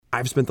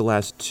I've spent the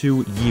last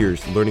 2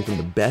 years learning from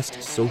the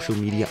best social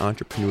media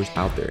entrepreneurs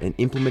out there and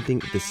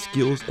implementing the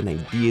skills and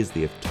ideas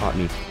they have taught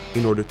me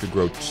in order to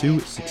grow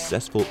 2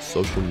 successful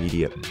social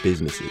media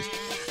businesses.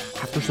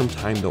 After some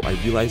time though, I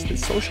realized that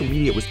social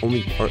media was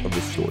only part of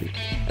the story.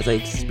 As I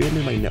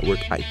expanded my network,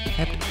 I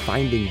kept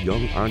finding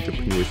young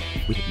entrepreneurs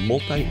with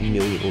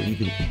multi-million or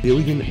even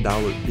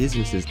billion-dollar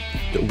businesses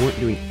that weren't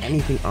doing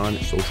anything on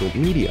social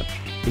media.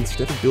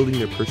 Instead of building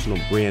their personal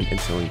brand and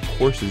selling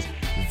courses,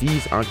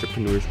 these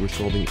entrepreneurs were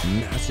solving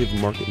massive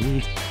market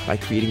needs by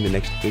creating the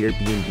next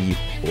Airbnb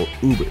or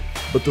Uber.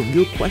 But the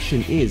real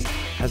question is,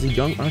 as a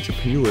young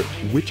entrepreneur,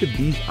 which of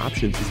these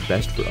options is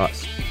best for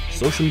us?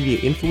 Social media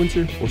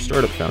influencer or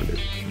startup founder?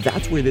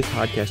 That's where this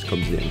podcast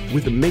comes in.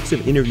 With a mix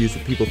of interviews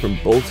with people from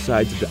both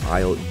sides of the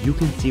aisle, you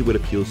can see what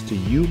appeals to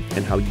you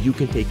and how you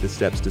can take the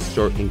steps to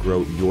start and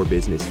grow your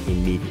business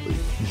immediately.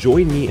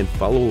 Join me and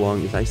follow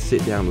along as I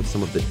sit down with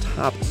some of the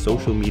top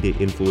social media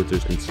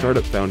influencers and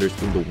startup founders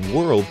in the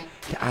world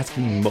to ask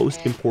the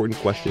most important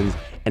questions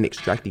and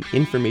extract the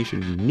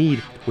information you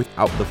need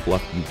without the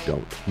fluff you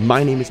don't.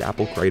 My name is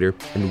Apple Kreider,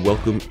 and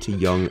welcome to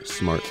Young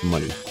Smart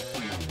Money.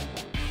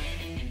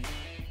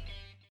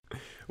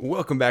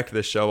 Welcome back to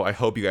the show. I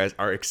hope you guys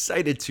are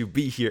excited to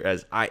be here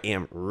as I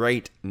am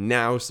right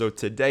now. So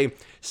today,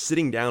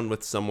 sitting down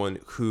with someone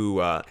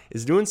who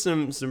is doing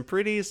some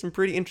pretty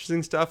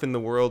interesting stuff in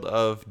the world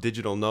of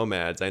digital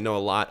nomads. I know a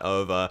lot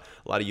of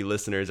you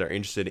listeners are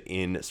interested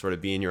in sort of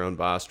being your own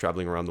boss,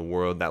 traveling around the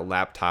world, that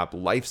laptop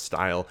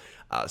lifestyle.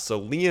 So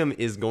Liam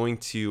is going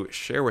to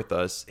share with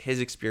us his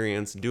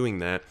experience doing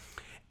that.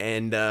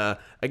 And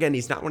again,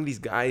 he's not one of these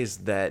guys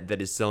that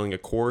is selling a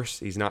course.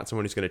 He's not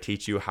someone who's going to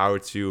teach you how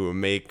to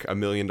make $1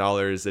 million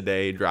a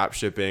day drop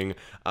shipping.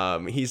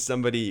 He's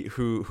somebody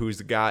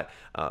who's got,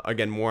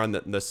 again, more on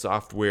the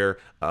software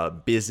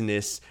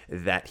business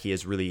that he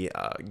has really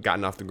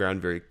gotten off the ground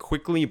very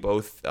quickly,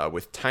 both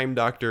with Time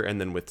Doctor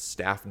and then with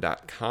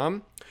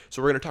Staff.com.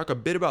 So we're going to talk a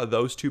bit about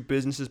those 2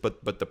 businesses,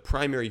 but the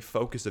primary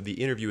focus of the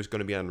interview is going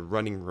to be on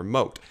Running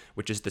Remote,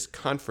 which is this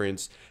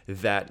conference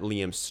that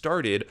Liam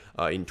started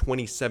in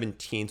 2017.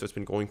 So it's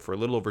been going for a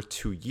little over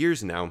 2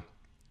 years now.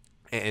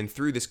 And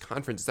through this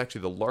conference, it's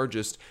actually the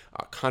largest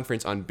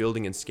conference on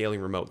building and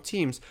scaling remote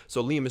teams.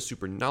 So Liam is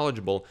super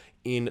knowledgeable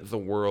in the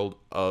world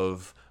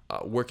of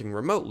working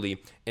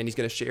remotely, and he's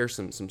going to share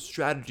some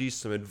strategies,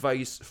 some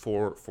advice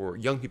for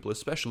young people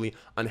especially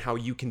on how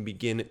you can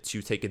begin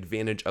to take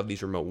advantage of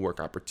these remote work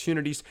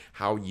opportunities,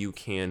 how you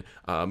can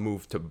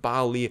move to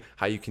Bali,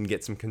 how you can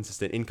get some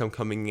consistent income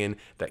coming in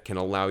that can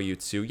allow you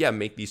to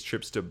make these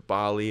trips to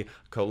Bali,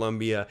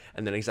 Colombia,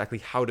 and then exactly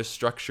how to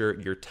structure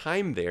your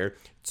time there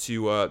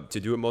to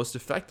do it most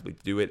effectively,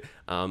 to do it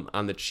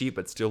on the cheap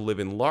but still live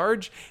in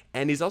large.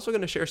 And he's also going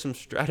to share some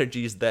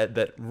strategies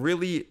that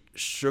really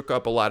shook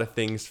up a lot of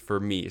things for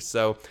me.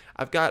 So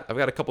I've got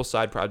a couple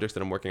side projects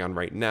that I'm working on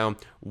right now,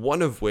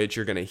 one of which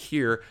you're going to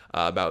hear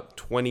about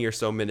 20 or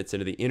so minutes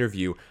into the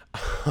interview.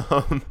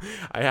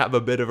 I have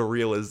a bit of a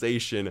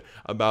realization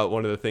about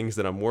one of the things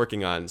that I'm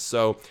working on.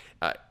 So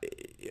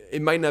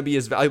it might not be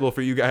as valuable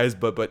for you guys,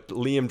 but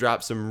Liam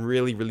dropped some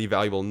really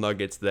valuable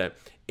nuggets that,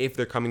 if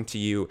they're coming to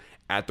you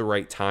at the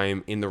right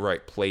time, in the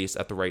right place,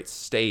 at the right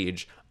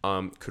stage,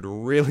 could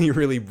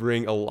really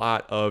bring a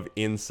lot of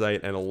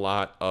insight and a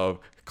lot of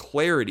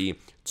clarity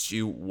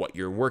to what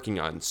you're working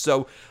on.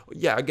 So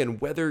again,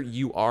 whether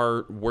you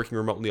are working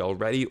remotely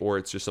already or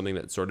it's just something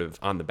that's sort of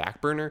on the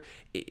back burner,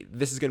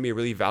 this is going to be a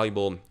really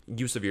valuable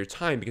use of your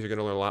time, because you're going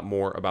to learn a lot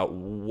more about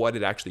what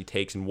it actually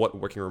takes and what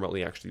working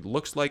remotely actually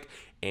looks like.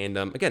 And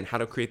again, how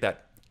to create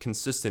that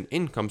consistent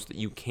income so that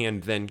you can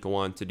then go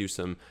on to do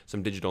some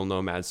digital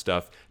nomad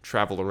stuff,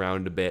 travel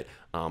around a bit,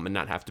 and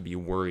not have to be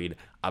worried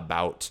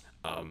about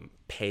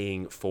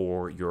paying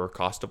for your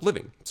cost of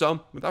living. So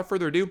without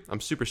further ado, I'm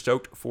super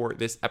stoked for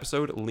this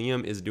episode.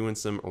 Liam is doing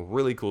some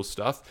really cool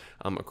stuff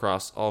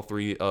across all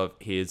 3 of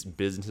his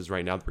businesses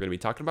right now that we're going to be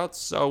talking about.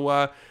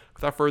 So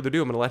without further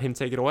ado, I'm going to let him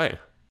take it away.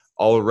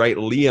 All right,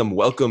 Liam,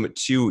 welcome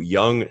to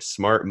Young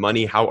Smart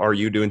Money. How are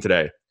you doing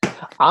today?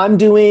 I'm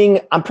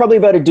probably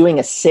about doing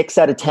a 6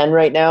 out of 10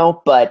 right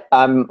now, but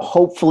I'm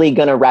hopefully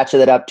going to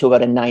ratchet it up to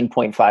about a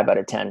 9.5 out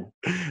of 10.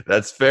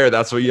 That's fair.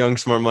 That's what Young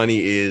Smart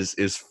Money is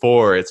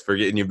for. It's for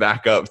getting you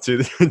back up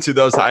to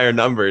those higher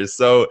numbers.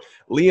 So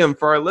Liam,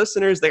 for our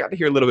listeners, they got to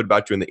hear a little bit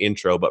about you in the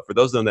intro, but for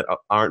those of them that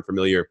aren't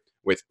familiar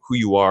with who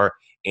you are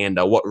and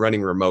what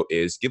Running Remote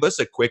is, give us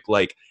a quick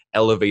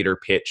elevator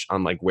pitch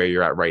on where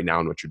you're at right now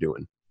and what you're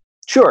doing.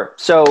 Sure.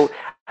 So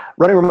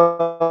Running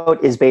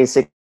Remote is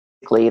basically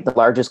the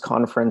largest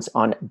conference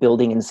on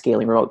building and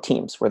scaling remote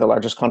teams. We're the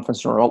largest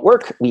conference on remote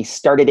work. We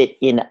started it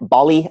in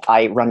Bali.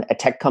 I run a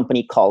tech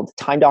company called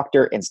Time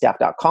Doctor and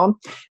Staff.com,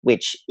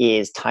 which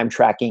is time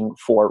tracking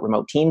for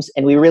remote teams.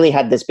 And we really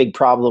had this big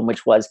problem,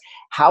 which was,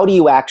 how do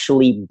you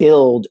actually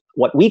build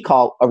what we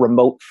call a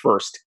remote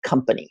first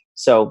company?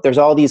 So there's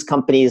all these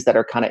companies that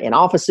are kind of in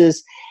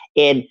offices,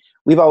 and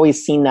we've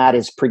always seen that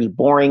as pretty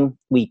boring.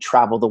 We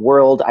travel the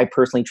world. I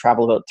personally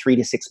travel about 3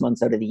 to 6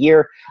 months out of the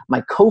year.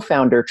 My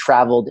co-founder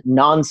traveled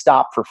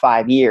nonstop for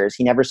 5 years.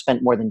 He never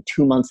spent more than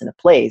 2 months in a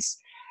place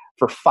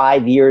for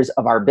 5 years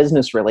of our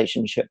business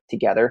relationship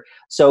together.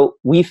 So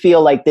we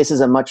feel like this is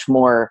a much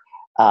more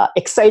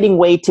exciting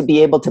way to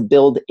be able to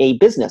build a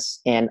business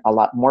and a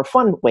lot more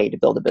fun way to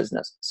build a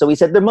business. So we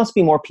said there must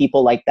be more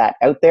people like that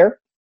out there.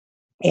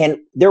 And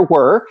there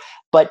were,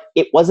 but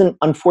it wasn't,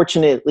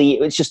 unfortunately, it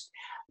was just,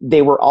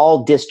 they were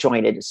all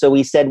disjointed. So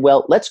we said,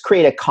 well, let's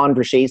create a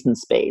conversation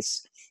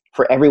space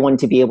for everyone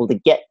to be able to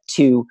get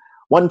to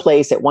one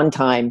place at one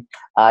time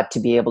to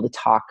be able to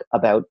talk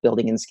about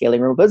building and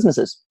scaling remote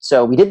businesses.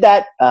 So we did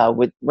that.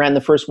 We ran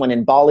the first one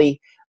in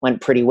Bali,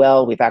 went pretty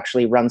well. We've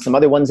actually run some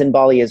other ones in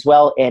Bali as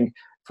well. And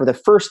for the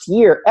first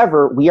year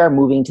ever, we are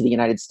moving to the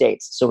United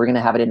States. So we're going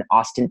to have it in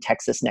Austin,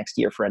 Texas next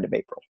year for end of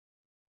April.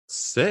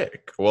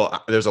 Sick.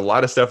 Well, there's a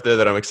lot of stuff there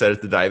that I'm excited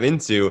to dive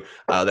into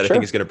that I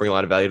think is going to bring a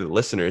lot of value to the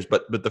listeners.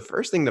 But the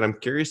first thing that I'm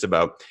curious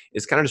about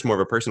is kind of just more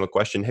of a personal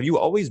question. Have you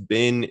always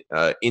been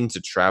into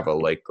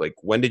travel? Like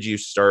when did you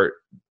start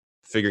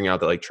figuring out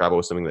that like travel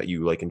was something that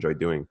you like enjoyed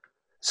doing?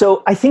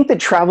 So I think that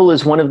travel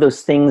is one of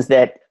those things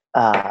that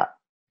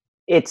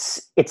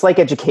it's like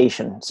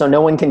education. So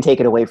no one can take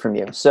it away from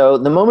you. So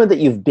the moment that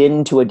you've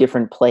been to a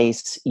different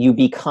place, you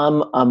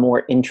become a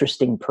more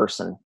interesting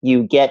person.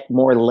 You get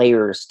more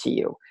layers to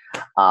you.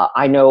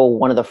 I know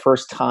one of the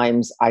first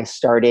times I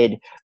started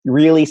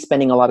really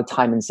spending a lot of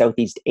time in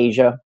Southeast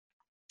Asia,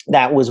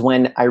 that was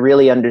when I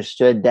really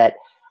understood that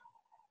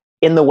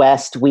in the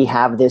West, we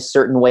have this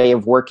certain way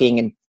of working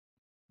and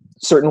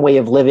certain way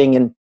of living.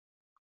 And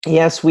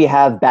yes, we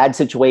have bad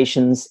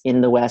situations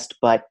in the West,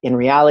 but in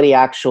reality,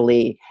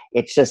 actually,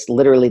 it's just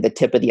literally the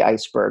tip of the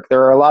iceberg.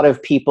 There are a lot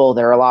of people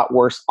that are a lot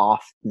worse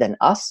off than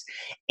us.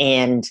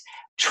 And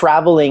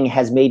traveling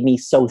has made me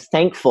so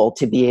thankful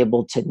to be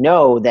able to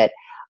know that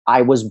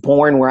I was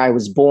born where I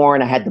was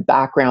born. I had the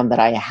background that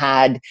I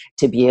had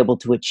to be able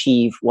to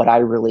achieve what I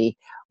really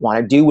want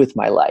to do with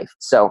my life.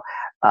 So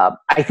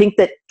I think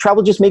that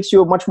travel just makes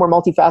you a much more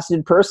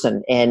multifaceted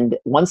person. And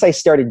once I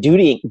started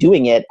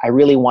doing it, I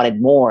really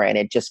wanted more. And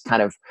it just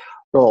kind of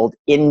rolled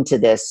into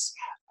this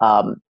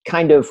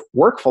kind of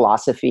work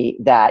philosophy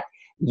that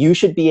you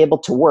should be able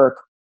to work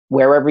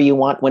wherever you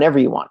want, whenever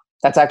you want.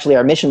 That's actually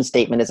our mission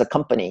statement as a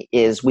company,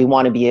 is we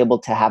want to be able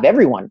to have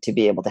everyone to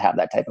be able to have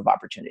that type of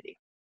opportunity.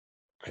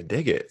 I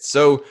dig it.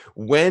 So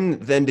when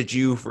then did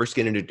you first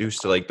get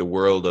introduced to like the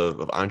world of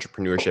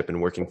entrepreneurship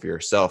and working for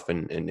yourself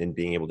and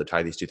being able to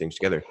tie these two things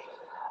together?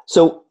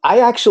 So I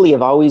actually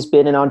have always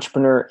been an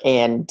entrepreneur,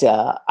 and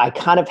I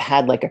kind of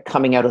had like a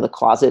coming out of the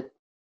closet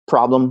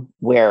problem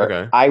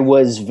where I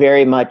was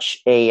very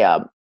much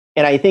and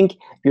I think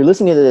if you're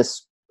listening to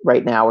this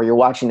right now or you're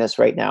watching this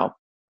right now,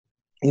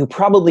 you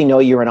probably know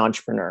you're an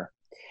entrepreneur.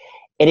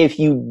 And if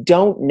you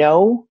don't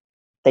know,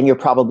 then you're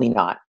probably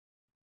not,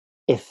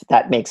 if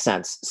that makes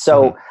sense.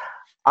 So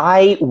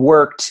I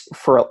worked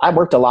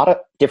a lot of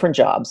different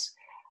jobs.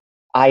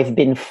 I've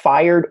been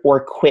fired or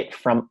quit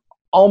from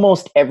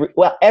almost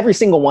every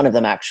single one of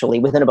them, actually,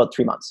 within about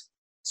 3 months.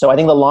 So I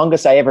think the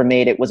longest I ever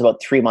made it was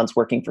about 3 months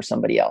working for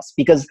somebody else,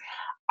 because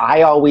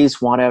I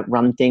always want to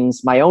run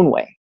things my own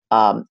way.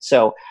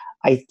 So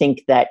I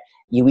think that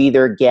you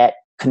either get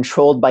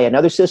controlled by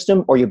another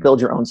system or you build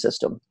your own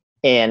system.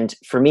 And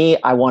for me,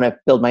 I want to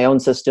build my own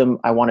system.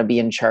 I want to be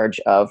in charge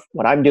of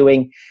what I'm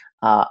doing.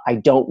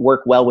 I don't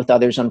work well with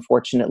others,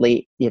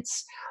 unfortunately.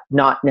 It's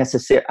not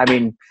necessary. I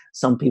mean,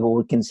 some people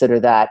would consider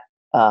that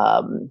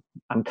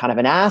I'm kind of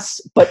an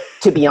ass. But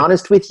to be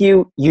honest with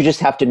you, you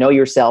just have to know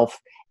yourself.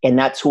 And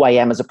that's who I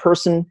am as a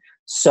person.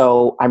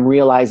 So I'm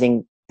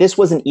realizing this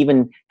wasn't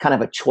even kind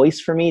of a choice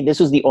for me. This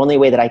was the only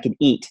way that I could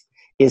eat,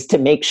 is to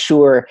make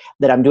sure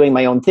that I'm doing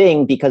my own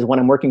thing, because when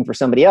I'm working for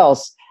somebody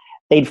else,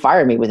 they'd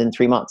fire me within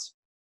 3 months.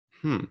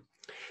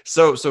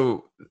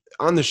 So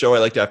on the show, I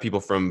like to have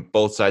people from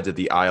both sides of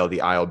the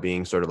aisle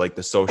being sort of like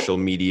the social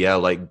media,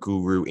 like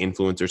guru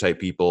influencer type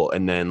people,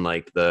 and then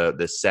like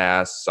the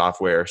SaaS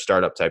software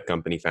startup type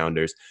company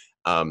founders.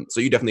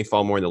 So you definitely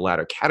fall more in the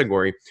latter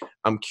category.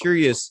 I'm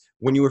curious,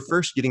 when you were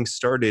first getting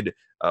started,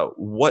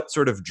 what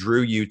sort of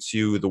drew you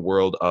to the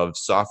world of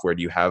software?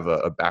 Do you have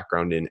a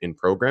background in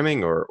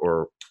programming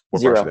or what?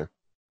 Zero.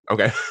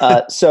 Okay.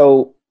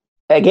 So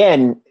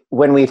again,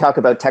 when we talk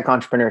about tech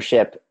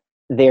entrepreneurship,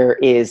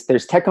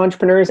 there's tech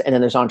entrepreneurs and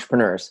then there's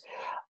entrepreneurs.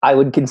 I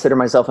would consider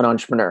myself an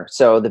entrepreneur.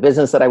 So the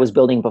business that I was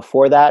building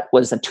before that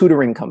was a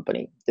tutoring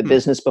company. The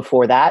business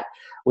before that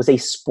was a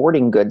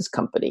sporting goods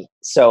company.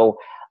 So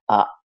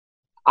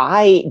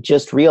I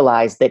just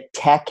realized that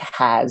tech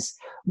has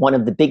one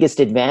of the biggest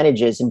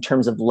advantages in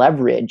terms of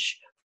leverage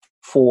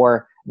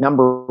for,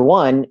 number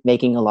one,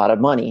 making a lot of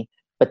money,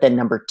 but then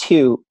number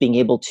two, being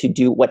able to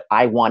do what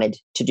I wanted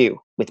to do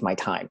with my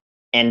time.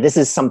 And this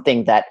is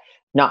something that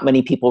not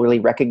many people really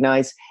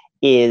recognize,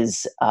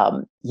 is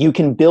you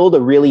can build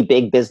a really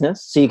big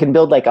business. So you can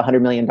build like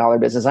 $100 million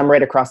business. I'm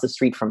right across the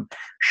street from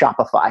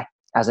Shopify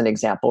as an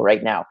example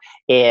right now.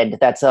 And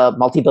that's a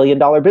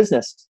multi-billion-dollar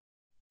business.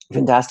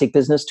 fantastic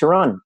business to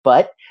run.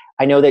 But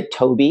I know that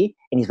Toby,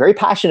 and he's very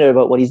passionate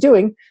about what he's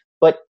doing,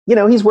 but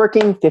he's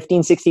working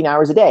 15, 16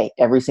 hours a day,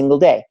 every single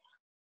day.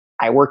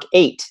 I work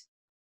 8.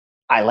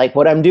 I like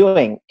what I'm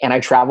doing, and I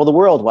travel the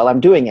world while I'm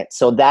doing it.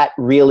 So that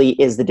really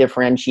is the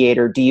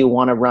differentiator. Do you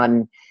want to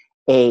run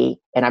and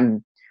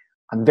I'm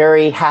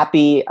very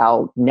happy.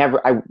 I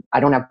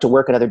don't have to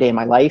work another day in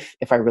my life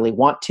if I really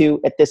want to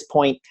at this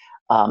point.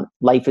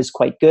 Life is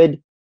quite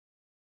good,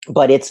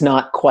 but it's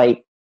not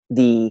quite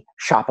the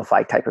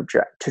Shopify type of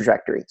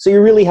trajectory. So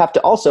you really have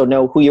to also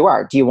know who you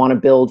are. Do you want to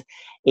build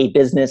a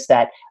business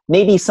that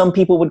maybe some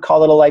people would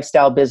call it a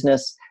lifestyle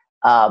business?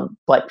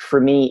 But for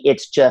me,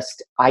 it's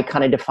just, I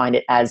kind of define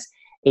it as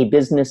a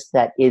business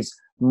that is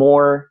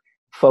more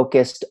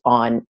focused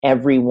on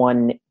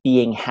everyone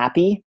being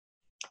happy,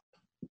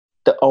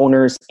 the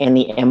owners and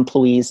the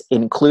employees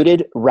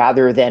included,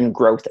 rather than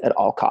growth at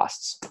all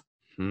costs.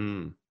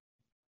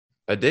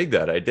 I dig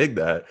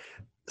that.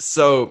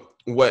 So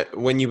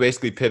when you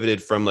basically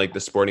pivoted from like the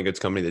sporting goods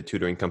company, the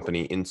tutoring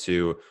company,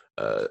 into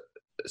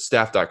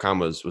staff.com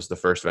was the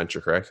first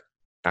venture, correct?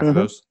 After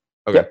those?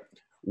 Okay. Yep.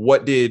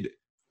 What did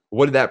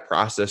that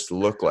process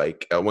look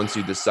like once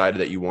you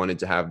decided that you wanted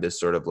to have this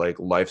sort of like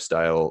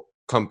lifestyle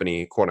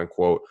company, quote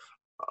unquote?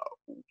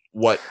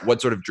 What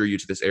sort of drew you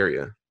to this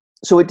area?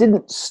 So it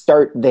didn't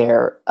start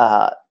there.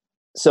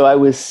 So I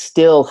was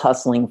still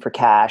hustling for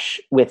cash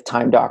with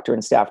Time Doctor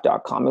and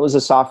Staff.com. It was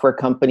a software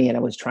company and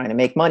I was trying to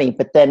make money.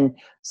 But then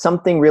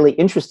something really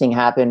interesting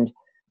happened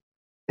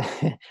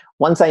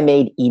once I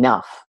made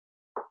enough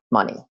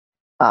money,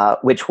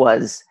 which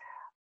was,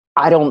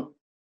 I don't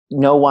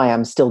know why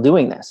I'm still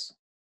doing this,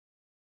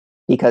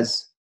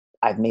 because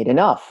I've made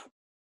enough.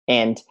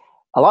 And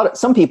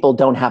some people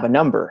don't have a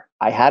number.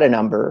 I had a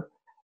number.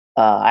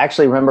 I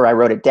actually remember I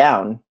wrote it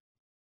down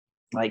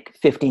like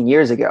 15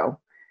 years ago.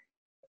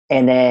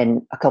 And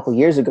then a couple of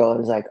years ago, I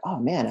was like, oh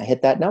man, I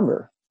hit that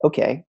number.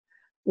 Okay.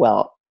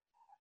 Well,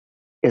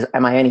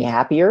 am I any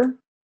happier?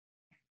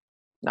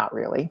 Not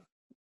really.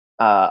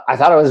 I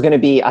thought it was going to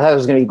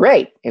be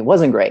great. It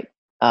wasn't great.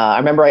 I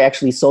remember I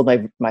actually sold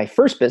my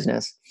first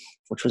business,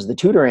 which was the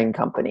tutoring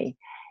company.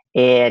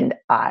 And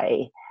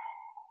I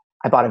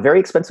bought a very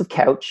expensive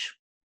couch.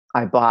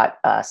 I bought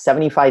a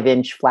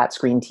 75-inch flat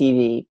screen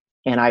TV,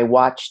 and I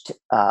watched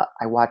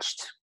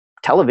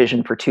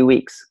television for 2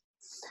 weeks.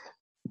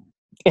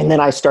 And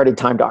then I started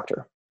Time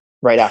Doctor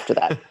right after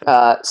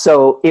that.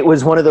 So it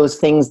was one of those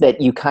things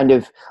that you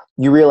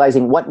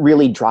realizing what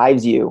really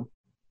drives you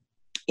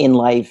in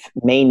life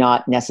may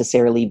not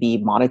necessarily be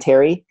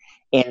monetary.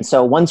 And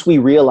so once we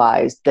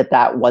realized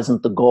that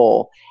wasn't the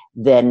goal,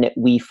 then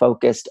we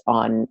focused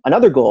on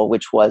another goal,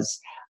 which was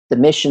the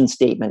mission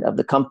statement of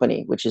the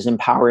company, which is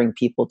empowering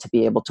people to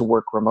be able to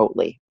work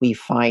remotely. We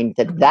find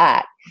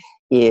that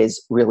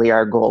is really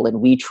our goal,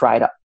 and we try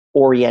to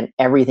orient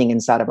everything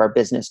inside of our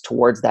business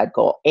towards that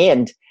goal.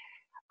 And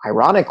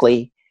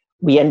ironically,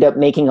 we end up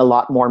making a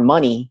lot more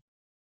money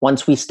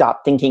once we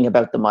stop thinking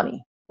about the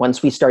money.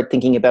 Once we start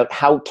thinking about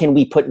how can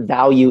we put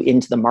value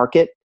into the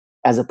market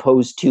as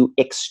opposed to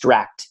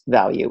extract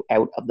value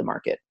out of the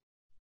market.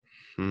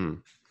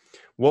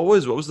 What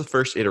was the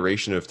first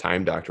iteration of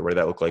Time Doctor? What did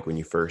that look like when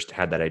you first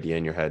had that idea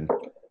in your head?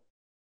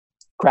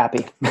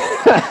 Crappy.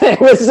 It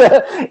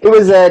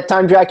was a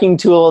time tracking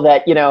tool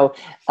that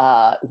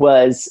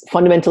was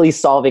fundamentally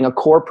solving a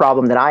core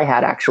problem that I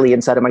had actually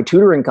inside of my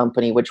tutoring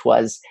company, which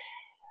was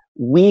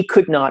we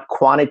could not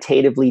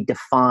quantitatively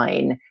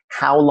define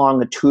how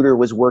long a tutor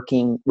was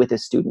working with a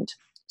student.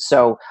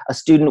 So a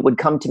student would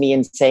come to me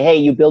and say, hey,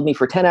 you billed me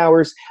for 10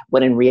 hours,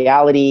 when in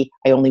reality,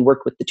 I only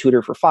worked with the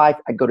tutor for 5.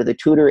 I'd go to the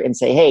tutor and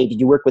say, hey, did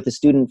you work with the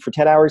student for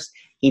 10 hours?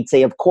 He'd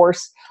say, of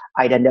course.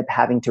 I'd end up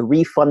having to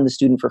refund the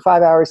student for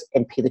 5 hours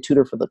and pay the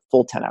tutor for the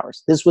full 10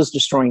 hours. This was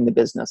destroying the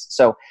business.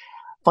 So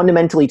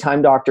fundamentally,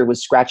 Time Doctor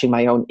was scratching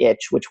my own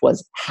itch, which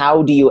was,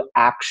 how do you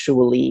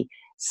actually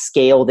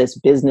scale this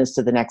business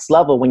to the next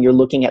level when you're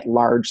looking at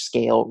large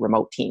scale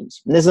remote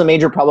teams? And this is a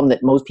major problem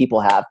that most people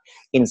have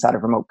inside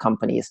of remote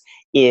companies,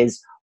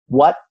 is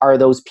what are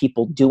those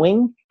people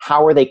doing?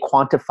 How are they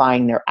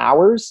quantifying their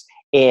hours?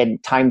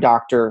 And Time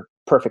Doctor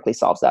perfectly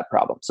solves that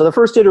problem. So the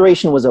first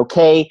iteration was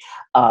okay.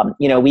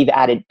 We've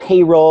added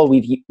payroll,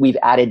 we've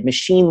added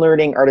machine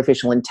learning,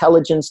 artificial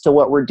intelligence to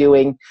what we're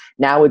doing.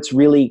 Now it's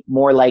really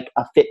more like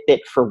a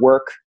Fitbit for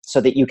work,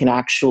 so that you can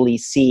actually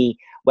see,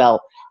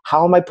 well,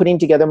 how am I putting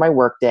together my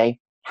workday?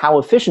 How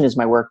efficient is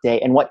my workday?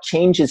 And what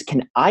changes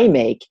can I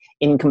make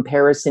in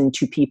comparison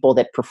to people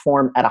that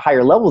perform at a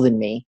higher level than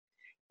me,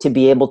 to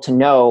be able to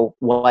know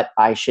what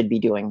I should be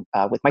doing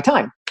with my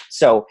time?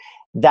 So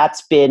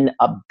that's been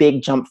a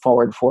big jump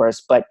forward for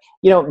us. But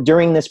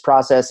during this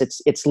process,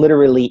 it's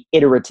literally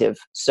iterative.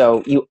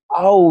 So you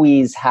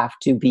always have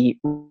to be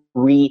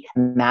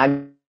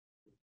reimagined,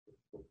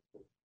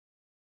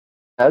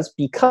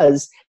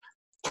 because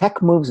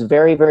tech moves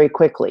very, very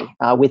quickly.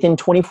 Within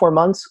 24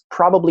 months,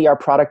 probably our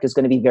product is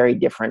going to be very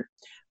different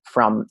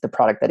from the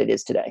product that it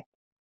is today.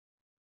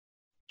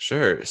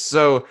 Sure.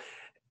 So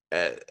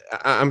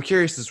I'm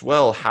curious as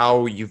well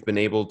how you've been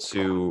able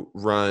to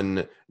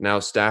run now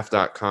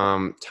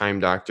staff.com, Time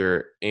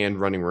Doctor, and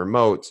Running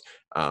Remote.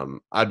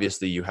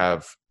 Obviously, you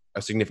have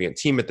a significant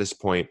team at this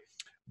point,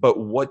 but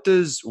what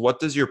does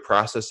your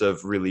process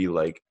of really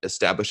like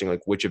establishing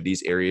like which of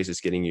these areas is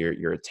getting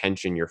your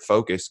attention, your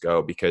focus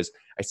go? Because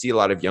I see a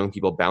lot of young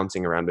people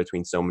bouncing around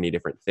between so many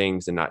different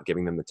things and not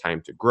giving them the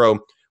time to grow,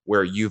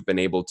 where you've been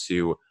able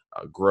to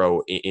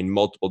grow in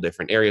multiple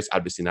different areas,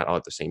 obviously not all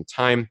at the same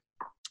time.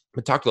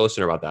 But talk to the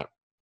listener about that.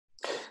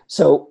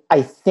 So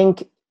I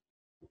think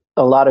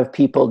a lot of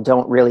people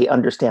don't really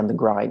understand the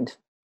grind.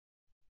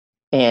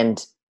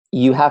 And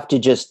you have to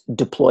just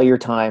deploy your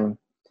time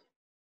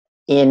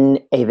in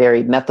a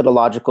very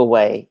methodological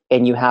way.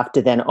 And you have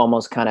to then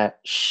almost kind of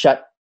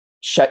shut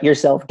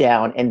yourself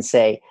down and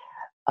say,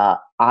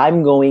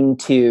 I'm going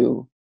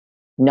to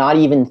not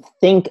even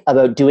think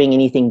about doing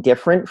anything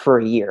different for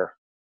a year.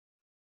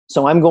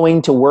 So I'm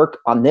going to work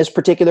on this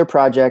particular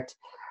project,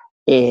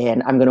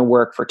 and I'm going to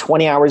work for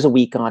 20 hours a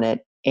week on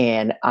it.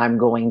 And I'm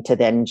going to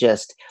then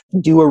just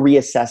do a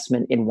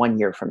reassessment in 1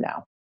 year from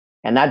now.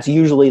 And that's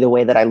usually the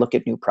way that I look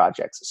at new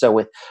projects. So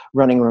with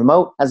Running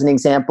Remote, as an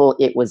example,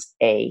 it was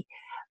a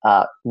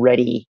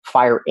ready,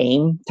 fire,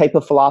 aim type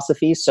of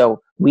philosophy.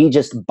 So we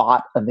just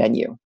bought a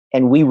venue,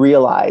 and we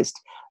realized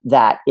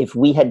that if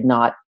we had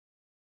not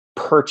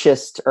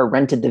purchased or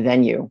rented the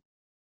venue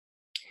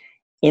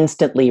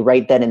instantly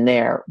right then and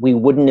there, we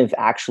wouldn't have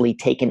actually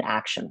taken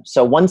action.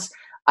 So once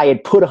I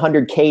had put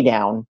 100K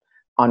down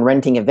on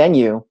renting a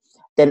venue,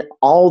 then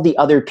all the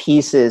other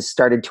pieces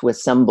started to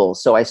assemble.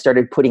 So I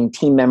started putting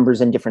team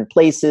members in different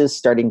places,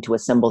 starting to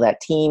assemble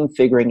that team,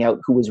 figuring out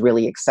who was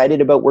really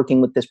excited about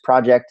working with this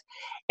project,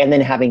 and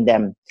then having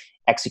them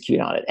execute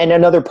on it. And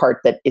another part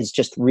that is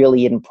just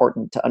really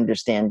important to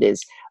understand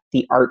is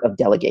the art of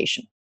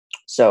delegation.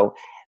 So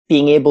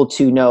being able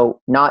to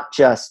know not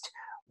just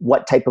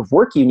what type of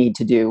work you need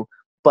to do,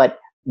 but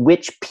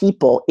which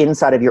people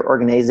inside of your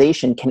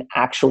organization can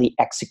actually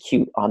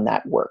execute on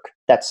that work.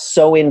 That's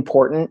so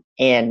important,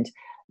 and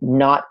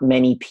not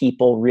many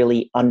people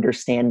really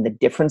understand the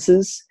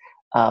differences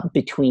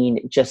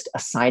between just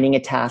assigning a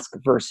task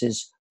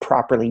versus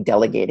properly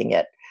delegating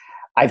it.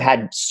 I've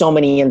had so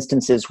many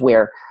instances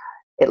where,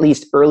 at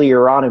least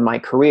earlier on in my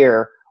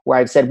career, where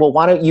I've said, well,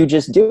 why don't you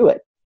just do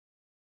it?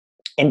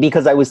 And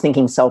because I was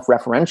thinking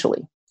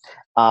self-referentially,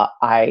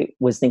 I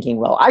was thinking,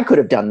 well, I could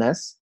have done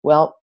this.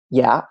 Well,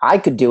 yeah, I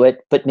could do it,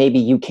 but maybe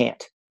you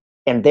can't.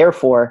 And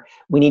therefore,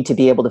 we need to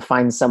be able to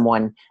find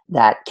someone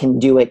that can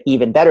do it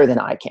even better than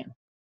I can.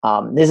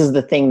 This is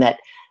the thing that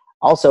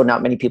also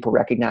not many people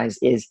recognize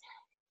is,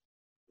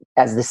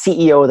 as the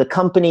CEO of the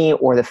company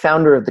or the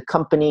founder of the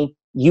company,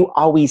 you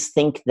always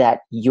think that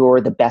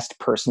you're the best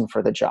person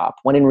for the job,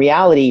 when in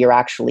reality, you're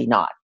actually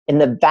not. In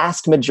the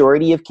vast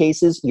majority of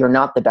cases, you're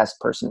not the best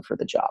person for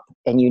the job.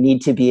 And you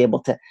need to be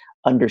able to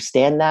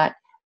understand that,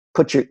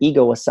 put your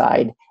ego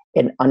aside,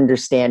 and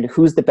understand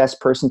who's the best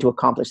person to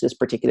accomplish this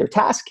particular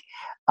task.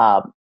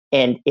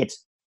 And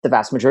it's the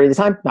vast majority of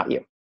the time, not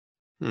you.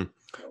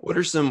 What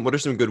are some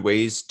good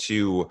ways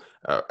to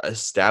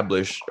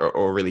establish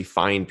or really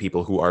find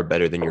people who are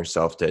better than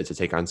yourself to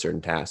take on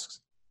certain tasks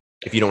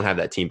if you don't have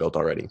that team built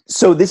already?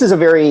 So this is a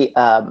very,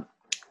 a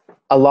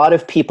lot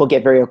of people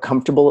get very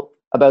uncomfortable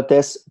about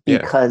this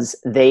because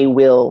they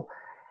will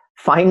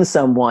find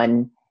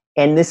someone,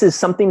 and this is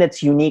something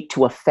that's unique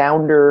to a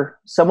founder,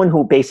 someone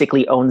who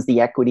basically owns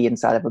the equity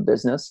inside of a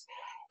business.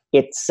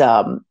 It's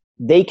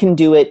they can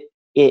do it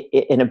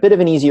in a bit of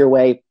an easier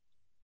way.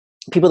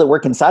 People that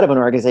work inside of an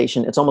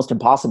organization, it's almost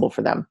impossible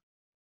for them.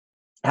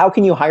 How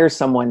can you hire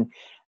someone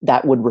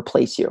that would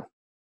replace you?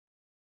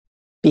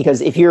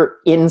 Because if you're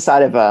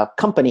inside of a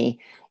company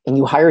and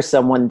you hire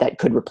someone that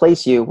could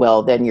replace you,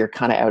 well, then you're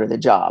kind of out of the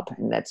job.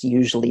 And that's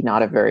usually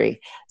not a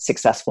very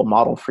successful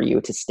model for you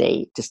to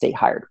stay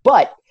hired.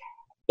 But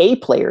A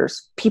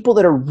players, people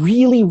that are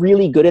really,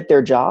 really good at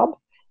their job,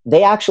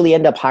 they actually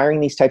end up hiring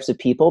these types of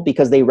people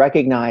because they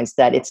recognize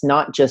that it's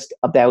not just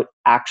about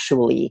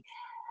actually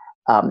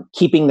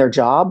keeping their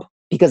job,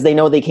 because they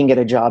know they can get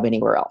a job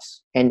anywhere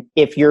else. And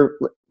if you're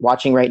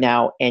watching right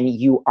now and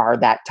you are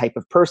that type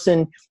of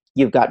person,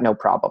 you've got no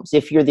problems.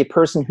 If you're the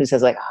person who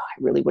says like, oh, I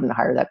really wouldn't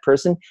hire that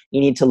person,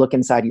 you need to look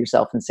inside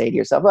yourself and say to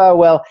yourself, oh,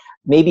 well,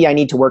 maybe I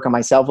need to work on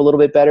myself a little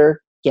bit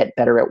better, get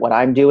better at what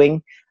I'm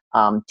doing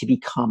to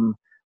become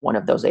one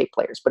of those A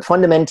players. But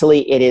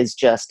fundamentally, it is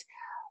just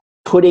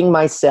putting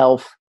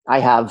myself, I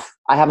have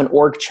an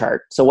org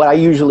chart. So what I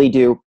usually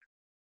do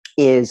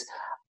is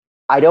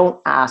I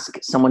don't ask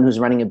someone who's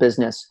running a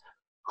business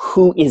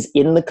who is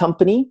in the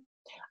company.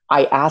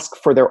 I ask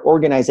for their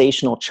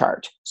organizational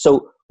chart.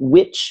 So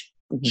which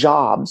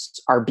jobs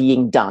are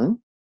being done,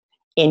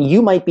 and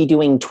you might be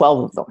doing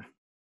 12 of them.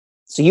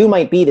 So you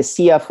might be the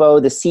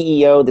CFO, the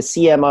CEO, the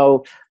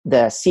CMO,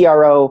 the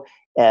CRO.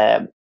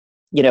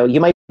 You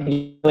might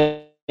be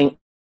doing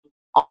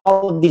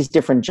all of these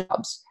different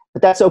jobs,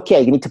 but that's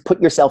okay. You need to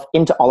put yourself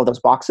into all of those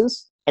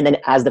boxes. And then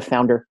as the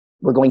founder,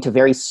 we're going to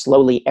very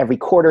slowly every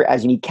quarter,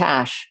 as you need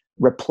cash,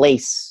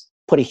 replace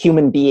put a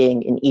human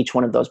being in each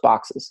one of those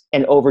boxes.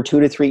 And over 2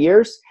 to 3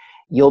 years,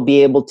 you'll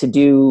be able to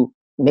do,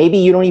 maybe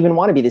you don't even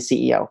want to be the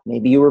CEO.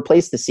 Maybe you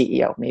replace the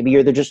CEO. Maybe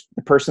you're just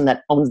the person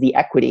that owns the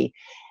equity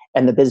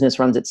and the business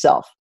runs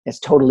itself. It's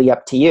totally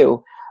up to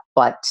you.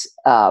 But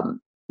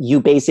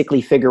you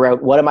basically figure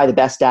out, what am I the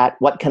best at?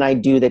 What can I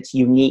do that's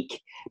unique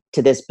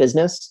to this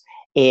business?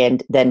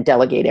 And then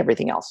delegate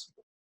everything else.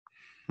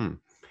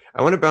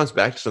 I want to bounce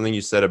back to something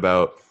you said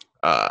about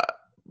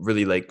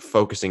really like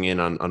focusing in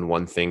on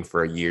one thing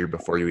for a year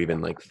before you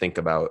even like think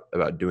about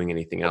doing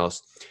anything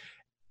else.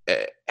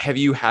 Have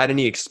you had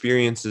any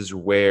experiences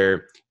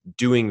where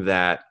doing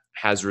that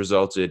has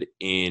resulted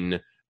in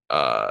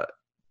I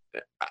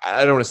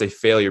don't want to say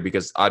failure,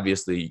 because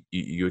obviously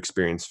you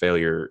experience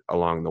failure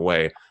along the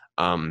way,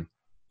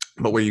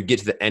 but where you get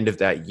to the end of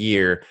that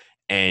year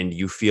and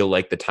you feel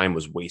like the time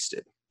was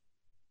wasted?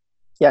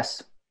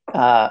 Yes.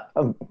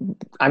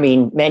 I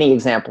mean, many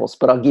examples,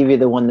 but I'll give you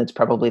the one that's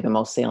probably the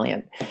most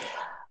salient.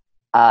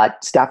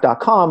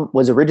 Staff.com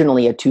was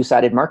originally a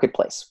two-sided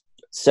marketplace.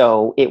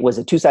 So it was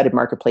a two-sided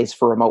marketplace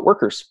for remote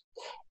workers.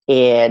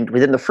 And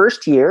within the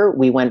first year,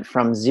 we went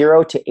from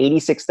 0 to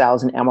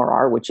 86,000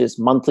 MRR, which is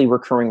monthly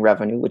recurring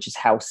revenue, which is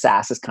how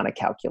SaaS is kind of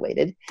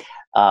calculated.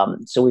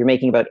 So we were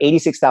making about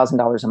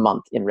 $86,000 a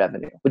month in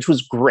revenue, which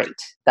was great.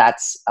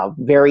 That's a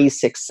very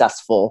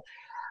successful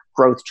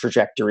growth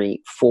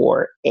trajectory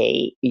for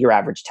your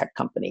average tech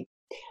company.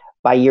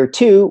 By year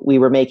 2, we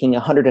were making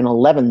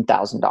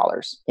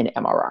 $111,000 in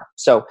MRR.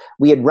 So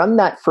we had run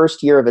that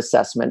first year of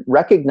assessment,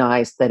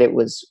 recognized that it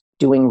was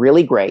doing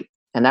really great,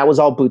 and that was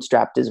all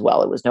bootstrapped as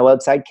well. It was no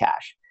outside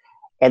cash.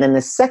 And then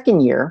the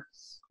second year,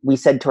 we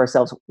said to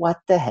ourselves,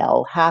 what the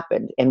hell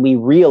happened? And we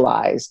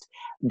realized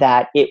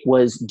that it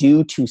was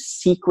due to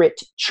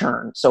secret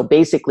churn. So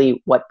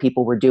basically what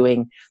people were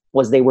doing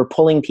was they were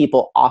pulling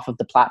people off of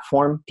the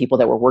platform, people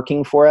that were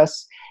working for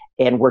us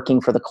and working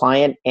for the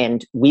client,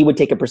 and we would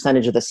take a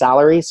percentage of the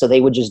salary, so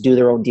they would just do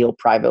their own deal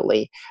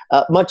privately,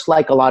 much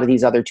like a lot of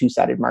these other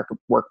two-sided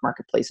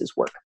marketplaces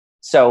work.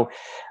 So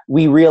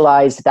we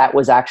realized that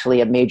was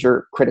actually a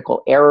major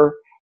critical error,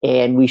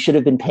 and we should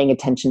have been paying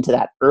attention to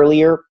that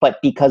earlier, but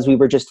because we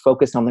were just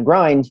focused on the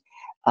grind,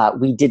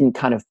 we didn't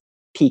kind of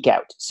peak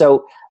out.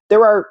 So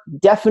there are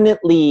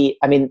definitely,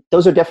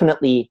 those are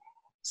definitely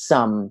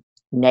some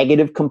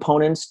negative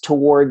components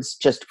towards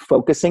just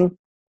focusing,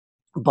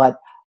 but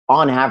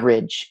on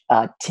average,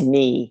 to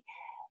me,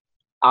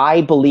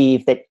 I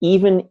believe that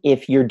even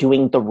if you're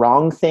doing the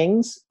wrong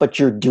things, but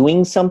you're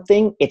doing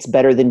something, it's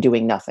better than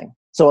doing nothing.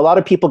 So a lot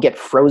of people get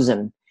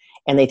frozen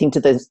and they think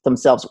to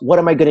themselves, what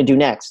am I going to do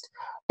next?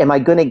 Am I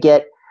going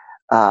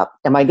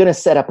to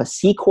set up a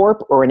C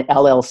Corp or an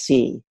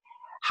LLC?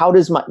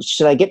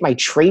 Should I get my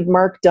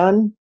trademark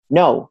done?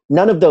 No,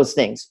 none of those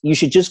things. You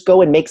should just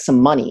go and make some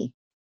money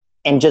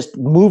and just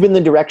move in the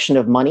direction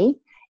of money.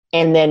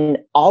 And then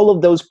all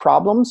of those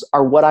problems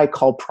are what I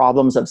call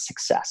problems of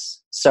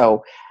success.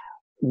 So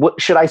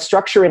should I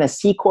structure in a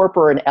C Corp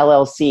or an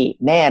LLC?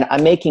 Man,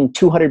 I'm making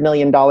 $200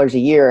 million a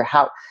year.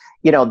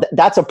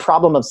 That's a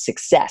problem of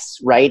success,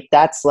 right?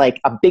 That's like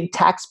a big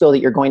tax bill that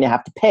you're going to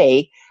have to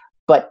pay,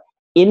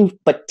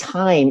 but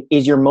time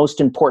is your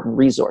most important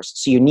resource.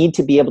 So you need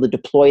to be able to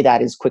deploy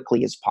that as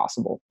quickly as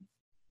possible.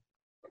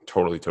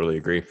 Totally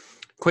agree.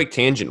 Quick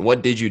tangent.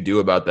 What did you do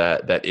about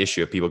that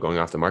issue of people going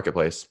off the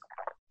marketplace?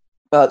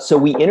 So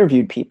we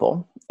interviewed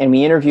people, and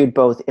we interviewed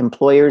both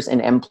employers and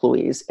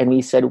employees, and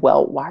we said,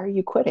 well, why are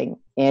you quitting?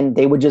 And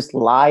they would just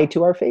lie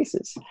to our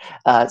faces.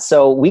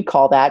 So we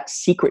call that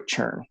secret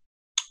churn.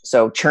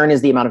 So churn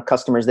is the amount of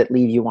customers that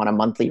leave you on a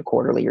monthly or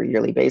quarterly or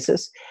yearly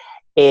basis.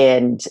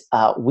 And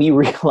we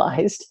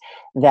realized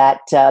that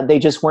they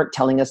just weren't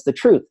telling us the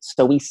truth.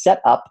 So we set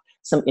up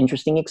some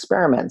interesting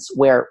experiments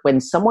where when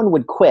someone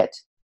would quit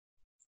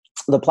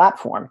the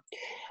platform,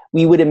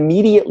 we would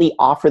immediately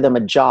offer them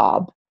a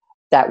job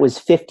that was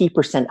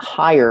 50%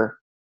 higher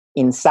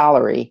in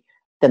salary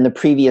than the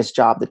previous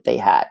job that they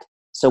had.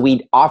 So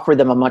we'd offer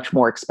them a much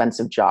more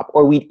expensive job,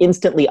 or we'd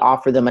instantly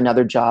offer them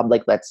another job,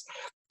 like let's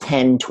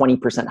 10,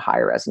 20%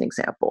 higher as an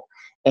example.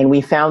 And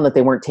we found that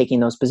they weren't taking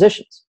those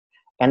positions,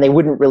 and they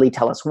wouldn't really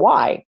tell us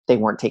why they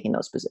weren't taking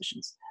those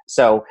positions.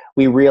 So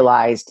we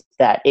realized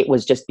that it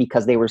was just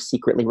because they were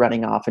secretly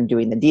running off and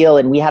doing the deal.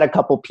 And we had a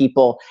couple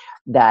people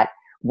that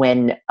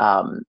when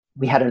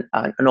we had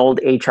an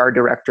old HR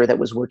director that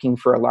was working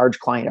for a large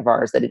client of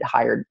ours that had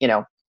hired,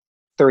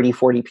 30,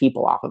 40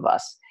 people off of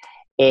us.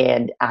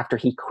 And after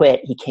he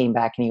quit, he came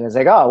back and he was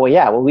like, oh, well,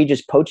 yeah, we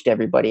just poached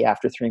everybody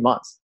after 3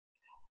 months.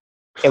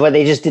 And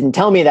they just didn't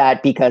tell me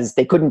that because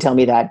they couldn't tell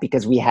me that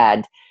because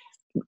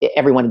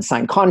everyone had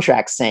signed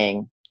contracts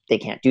saying they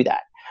can't do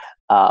that.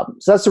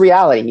 So that's the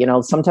reality.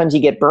 Sometimes you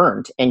get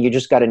burned and you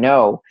just got to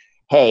know,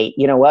 hey,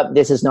 you know what?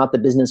 This is not the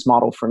business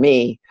model for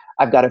me.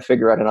 I've got to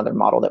figure out another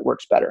model that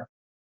works better.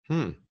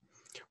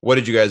 What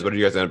did you guys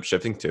end up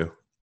shifting to?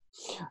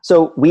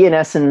 So we, in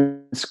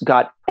essence,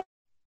 got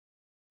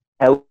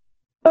out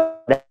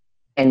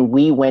and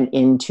we went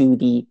into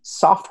the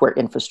software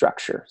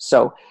infrastructure.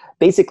 So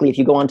basically, if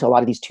you go onto a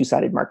lot of these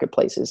two-sided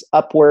marketplaces,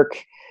 Upwork,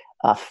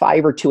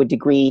 Fiverr to a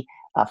degree,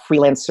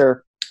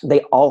 Freelancer,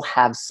 they all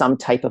have some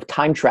type of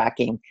time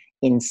tracking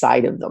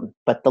inside of them.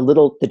 But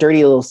the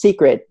dirty little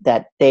secret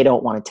that they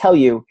don't want to tell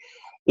you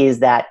is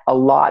that a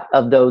lot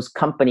of those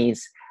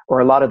companies or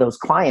a lot of those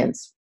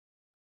clients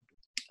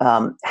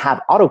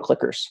have auto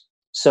clickers.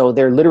 So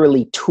they're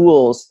literally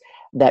tools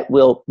that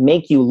will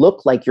make you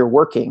look like you're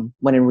working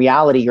when in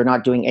reality you're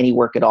not doing any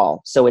work at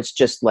all. So it's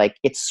just like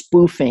it's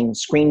spoofing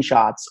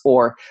screenshots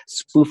or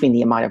spoofing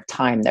the amount of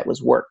time that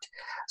was worked.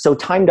 So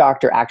Time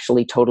Doctor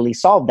actually totally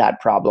solved that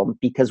problem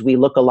because we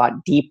look a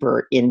lot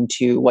deeper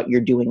into what you're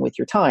doing with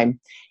your time,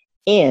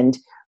 and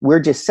we're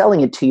just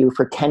selling it to you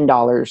for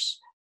 $10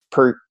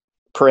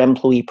 per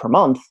employee per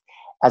month,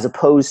 as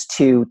opposed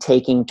to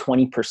taking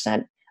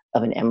 20%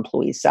 of an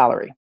employee's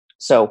salary.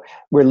 So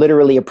we're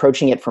literally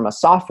approaching it from a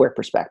software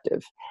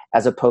perspective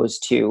as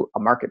opposed to a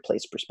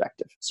marketplace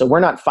perspective. So we're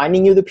not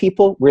finding you the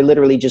people, we're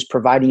literally just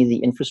providing you the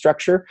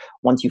infrastructure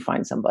once you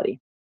find somebody.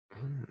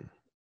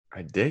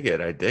 I dig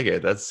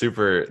it. That's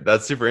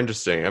super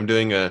interesting. I'm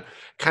doing a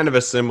kind of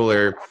a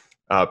similar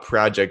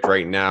project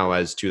right now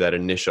as to that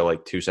initial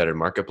like two-sided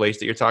marketplace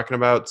that you're talking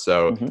about.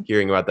 So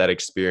hearing about that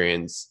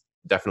experience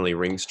definitely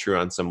rings true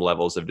on some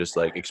levels of just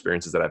like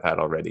experiences that I've had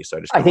already. So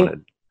I think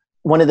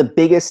one of the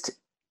biggest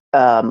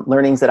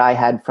learnings that I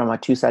had from our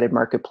two-sided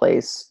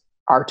marketplace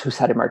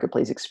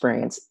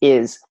experience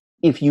is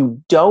if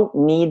you don't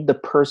need the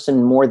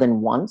person more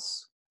than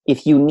once,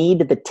 if you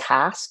need the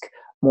task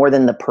more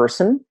than the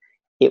person,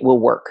 it will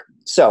work.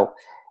 So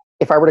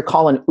if I were to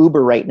call an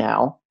Uber right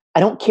now, I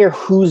don't care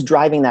who's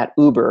driving that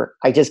Uber.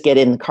 I just get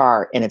in the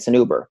car and it's an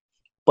Uber.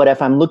 But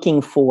if I'm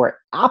looking for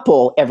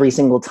Apple every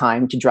single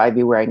time to drive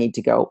me where I need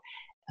to go,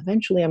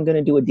 eventually I'm going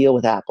to do a deal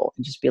with Apple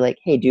and just be like,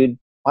 hey, dude,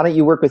 why don't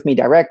you work with me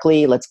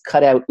directly? Let's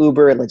cut out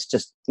Uber. Let's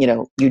just,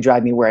 you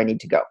drive me where I need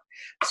to go.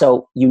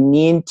 So you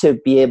need to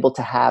be able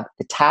to have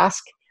the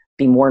task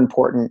be more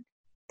important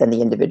than the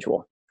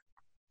individual.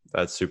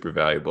 That's super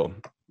valuable.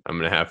 I'm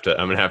gonna have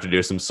to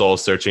do some soul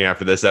searching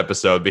after this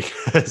episode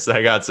because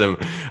I got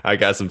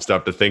some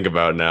stuff to think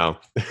about now.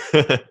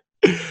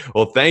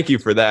 Well, thank you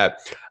for that.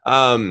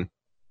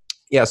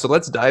 Yeah, so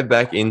let's dive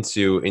back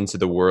into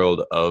the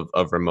world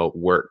of remote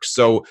work.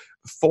 So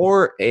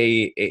for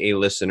a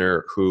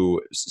listener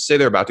who say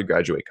they're about to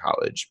graduate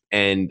college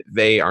and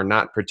they are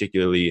not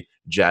particularly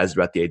jazzed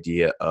about the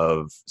idea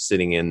of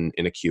sitting in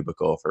a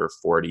cubicle for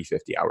 40,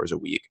 50 hours a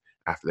week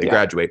after they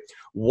graduate,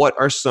 what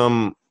are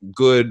some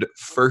good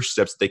first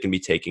steps that they can be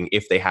taking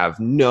if they have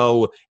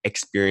no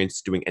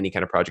experience doing any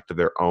kind of project of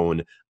their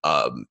own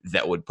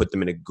that would put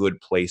them in a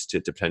good place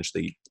to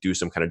potentially do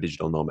some kind of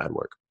digital nomad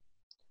work?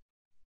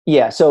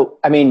 Yeah. So,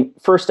 I mean,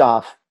 first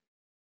off,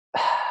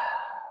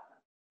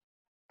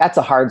 that's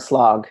a hard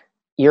slog.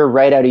 You're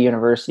right out of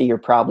university. You're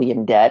probably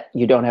in debt.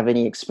 You don't have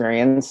any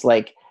experience.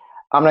 Like,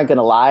 I'm not going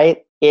to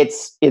lie.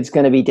 It's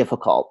going to be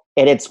difficult.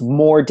 And it's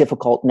more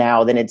difficult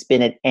now than it's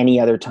been at any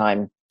other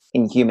time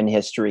in human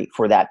history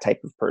for that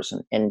type of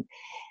person. And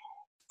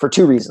for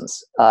two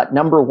reasons.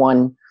 Number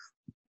one,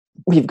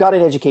 we've got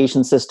an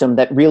education system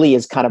that really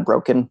is kind of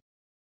broken.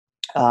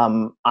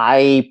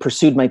 I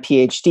pursued my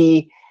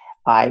PhD.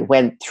 I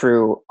went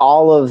through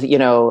all of,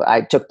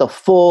 I took the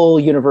full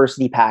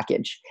university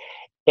package.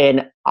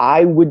 And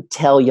I would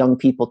tell young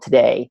people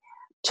today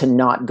to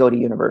not go to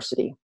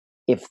university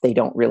if they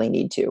don't really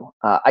need to.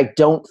 I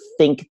don't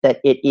think that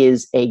it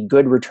is a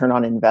good return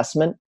on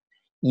investment.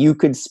 You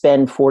could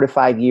spend 4 to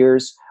 5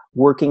 years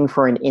working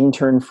for an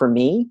intern for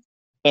me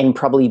and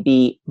probably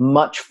be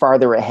much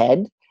farther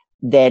ahead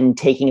than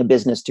taking a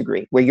business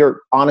degree where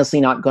you're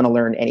honestly not going to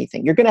learn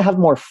anything. You're going to have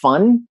more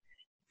fun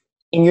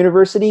in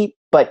university,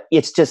 but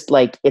it's just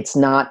like, it's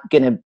not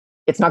going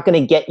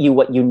to get you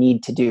what you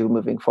need to do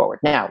moving forward.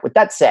 Now, with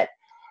that said,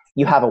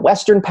 you have a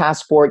Western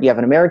passport, you have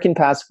an American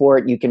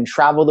passport, you can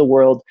travel the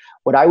world.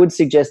 What I would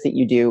suggest that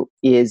you do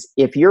is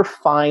if you're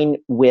fine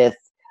with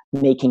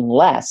making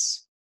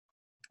less,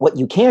 what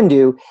you can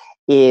do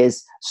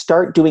is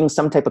start doing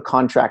some type of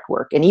contract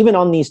work. And even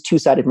on these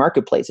two-sided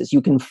marketplaces,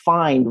 you can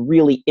find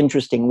really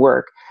interesting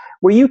work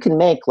where you can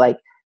make like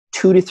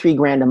 $2 to $3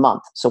 grand a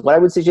month. So what I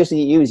would suggest that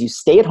you do is you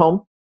stay at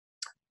home,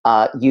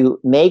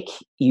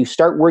 you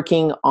start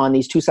working on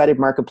these two-sided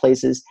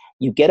marketplaces,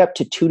 you get up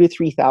to $2,000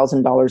 to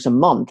 $3,000 a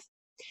month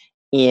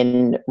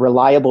in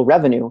reliable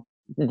revenue,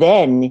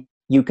 then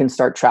you can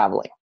start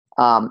traveling.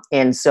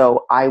 And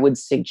so I would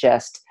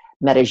suggest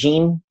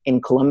Medellin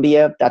in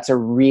Colombia. That's a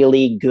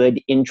really good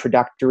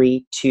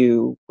introductory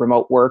to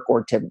remote work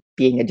or to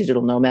being a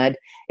digital nomad.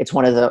 It's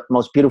one of the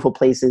most beautiful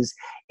places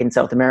in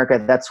South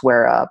America. That's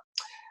where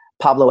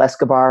Pablo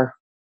Escobar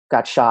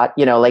got shot,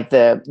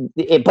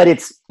 but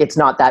it's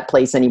not that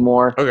place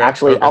anymore. Okay,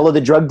 Actually, all of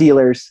the drug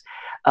dealers,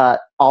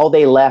 all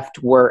they left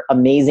were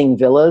amazing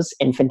villas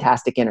and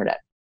fantastic internet.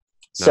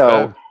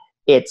 So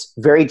it's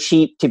very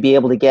cheap to be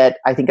able to get.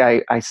 I think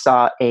I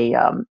saw a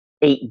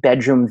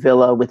 8-bedroom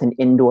villa with an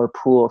indoor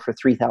pool for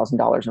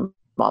 $3,000 a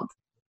month.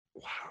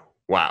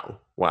 Wow.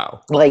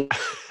 Like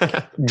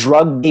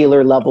drug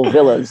dealer level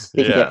villas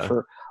they can get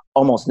for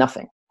almost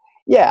nothing.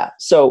 Yeah.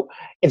 So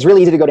it's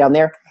really easy to go down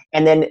there.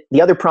 And then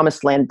the other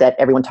promised land that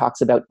everyone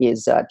talks about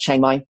is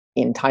Chiang Mai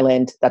in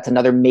Thailand. That's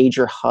another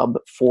major hub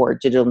for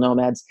digital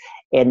nomads.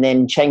 And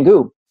then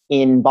Canggu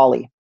in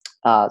Bali.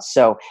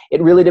 So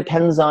it really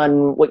depends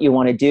on what you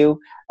want to do.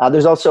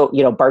 There's also,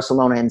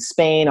 Barcelona in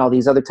Spain, all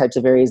these other types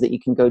of areas that you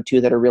can go to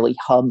that are really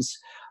hubs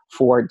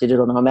for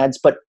digital nomads.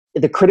 But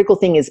the critical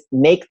thing is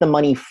make the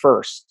money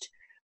first.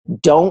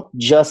 Don't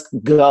just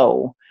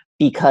go,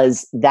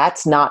 because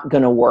that's not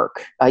going to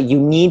work. You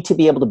need to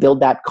be able to build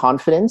that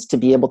confidence to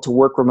be able to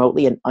work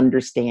remotely and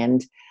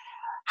understand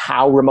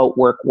how remote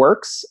work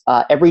works.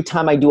 Every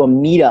time I do a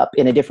meetup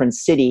in a different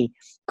city,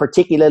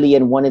 particularly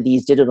in one of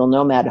these digital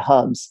nomad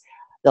hubs,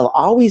 there'll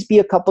always be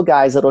a couple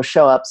guys that'll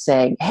show up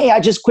saying, "Hey, I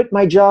just quit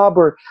my job,"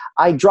 or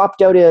 "I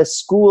dropped out of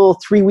school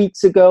 3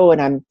 weeks ago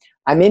and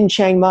I'm in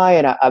Chiang Mai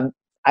and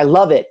I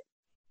love it."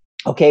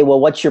 Okay, well,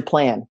 what's your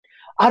plan?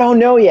 "I don't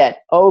know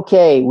yet."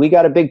 Okay, we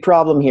got a big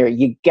problem here.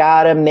 You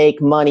gotta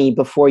make money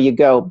before you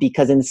go,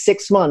 because in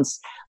 6 months,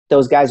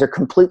 those guys are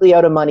completely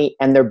out of money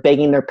and they're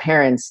begging their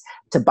parents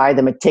to buy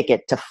them a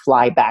ticket to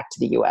fly back to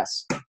the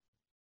US.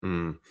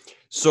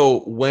 So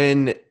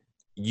when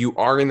you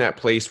are in that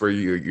place where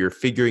you're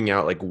figuring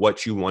out like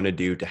what you want to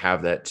do to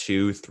have that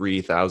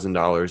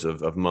 $2,000-$3,000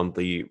 of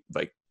monthly,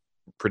 like,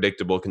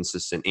 predictable,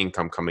 consistent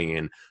income coming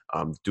in,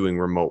 doing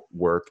remote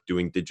work,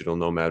 doing digital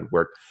nomad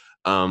work.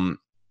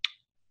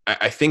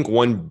 I think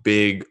one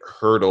big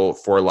hurdle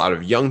for a lot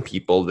of young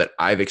people that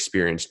I've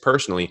experienced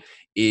personally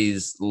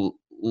is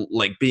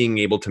like being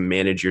able to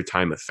manage your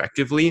time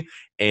effectively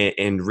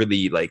and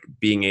really like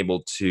being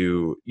able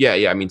to,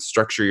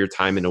 structure your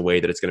time in a way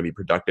that it's going to be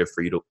productive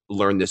for you to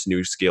learn this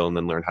new skill and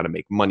then learn how to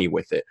make money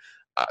with it.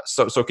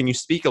 So can you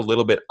speak a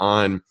little bit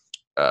on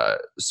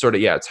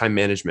time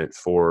management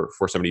for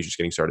somebody who's just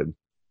getting started?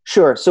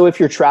 Sure. So if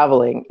you're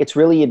traveling, it's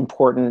really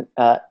important.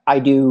 I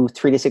do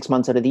 3 to 6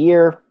 months out of the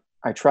year.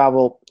 I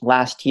travel.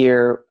 Last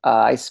year,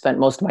 I spent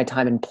most of my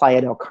time in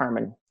Playa del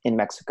Carmen in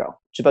Mexico.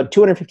 It's about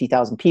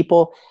 250,000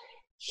 people,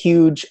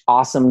 huge,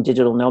 awesome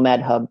digital nomad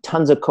hub,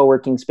 tons of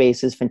co-working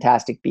spaces,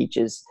 fantastic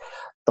beaches,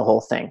 the whole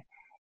thing.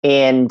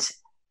 And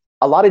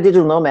a lot of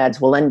digital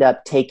nomads will end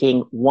up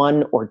taking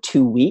 1 or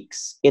 2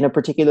 weeks in a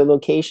particular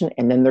location,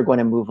 and then they're going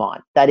to move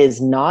on. That is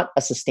not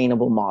a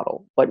sustainable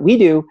model. What we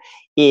do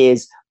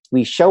is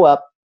we show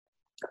up,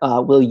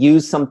 we'll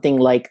use something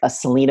like a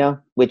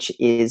Selina, which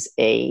is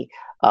a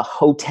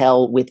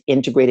hotel with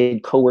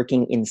integrated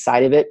co-working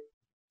inside of it.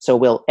 So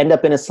we'll end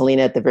up in a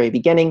Selina at the very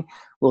beginning.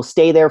 We'll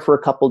stay there for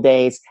a couple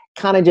days,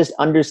 kind of just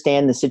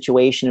understand the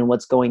situation and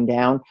what's going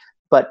down.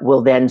 But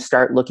we'll then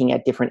start looking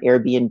at different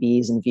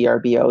Airbnbs and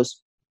VRBOs.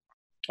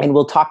 And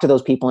we'll talk to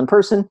those people in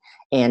person.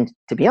 And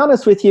to be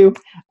honest with you,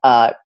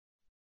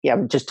 we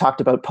just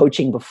talked about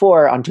poaching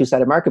before on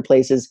two-sided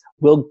marketplaces.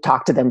 We'll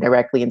talk to them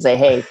directly and say,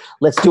 "Hey,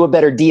 let's do a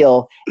better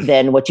deal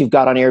than what you've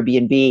got on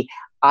Airbnb.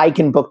 I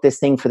can book this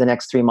thing for the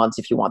next 3 months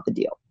if you want the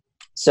deal."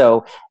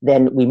 So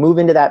then we move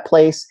into that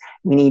place.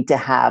 We need to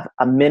have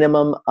a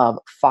minimum of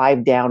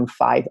 5 down,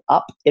 5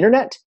 up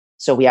internet.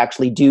 So we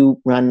actually do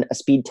run a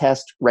speed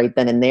test right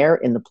then and there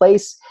in the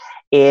place.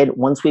 And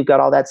once we've got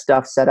all that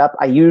stuff set up,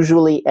 I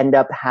usually end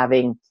up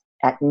having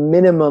at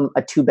minimum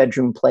a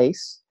 2-bedroom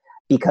place,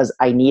 because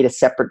I need a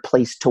separate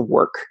place to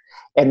work.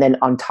 And then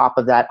on top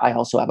of that, I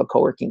also have a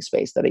co-working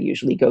space that I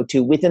usually go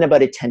to within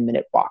about a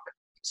 10-minute walk.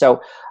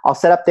 So I'll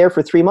set up there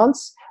for 3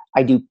 months.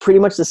 I do pretty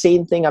much the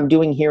same thing I'm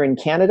doing here in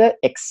Canada,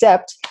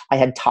 except I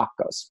had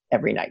tacos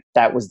every night.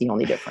 That was the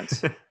only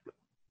difference.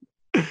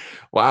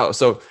 Wow.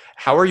 So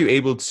how are you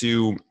able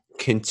to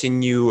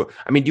continue?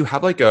 I mean, do you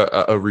have like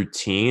a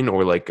routine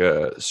or like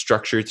a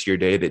structure to your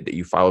day that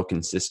you follow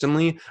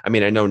consistently? I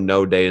mean, I know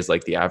no day is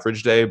like the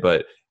average day,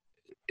 but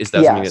is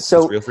that something that's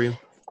real for you?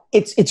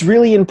 It's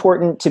really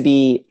important to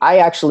be. I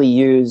actually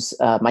use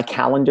my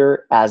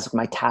calendar as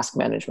my task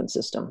management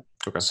system.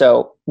 Okay.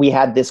 So we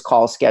had this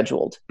call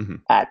scheduled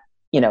at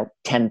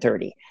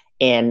 10:30,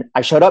 and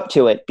I showed up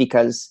to it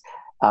because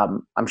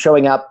I'm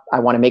showing up. I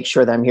want to make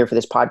sure that I'm here for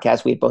this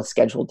podcast. We had both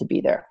scheduled to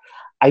be there.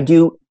 I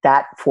do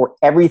that for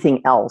everything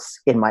else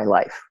in my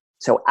life.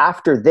 So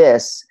after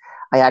this,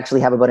 I actually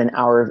have about an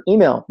hour of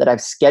email that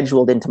I've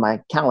scheduled into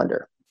my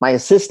calendar. My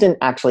assistant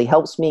actually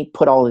helps me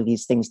put all of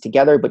these things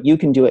together, but you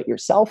can do it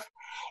yourself.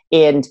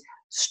 And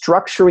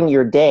structuring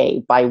your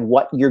day by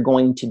what you're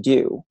going to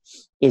do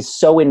is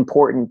so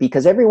important,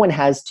 because everyone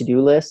has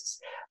to-do lists,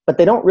 but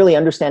they don't really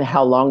understand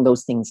how long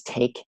those things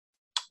take.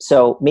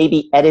 So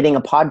maybe editing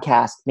a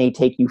podcast may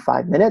take you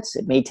 5 minutes.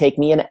 It may take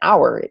me an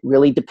hour. It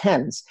really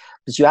depends.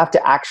 Because you have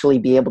to actually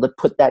be able to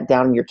put that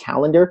down in your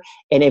calendar.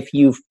 And if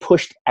you've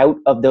pushed out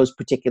of those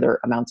particular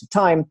amounts of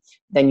time,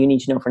 then you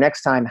need to know for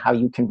next time how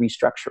you can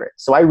restructure it.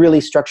 So I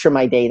really structure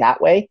my day that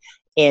way.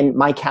 And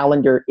my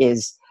calendar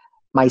is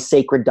my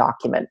sacred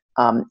document.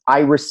 I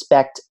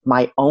respect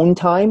my own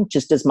time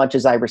just as much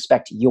as I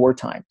respect your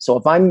time. So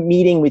if I'm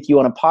meeting with you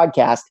on a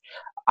podcast,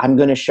 I'm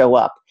going to show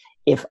up.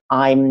 If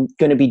I'm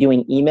going to be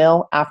doing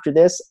email after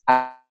this,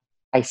 I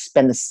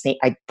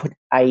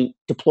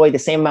deploy the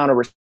same amount of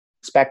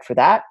respect for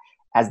that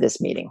as this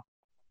meeting.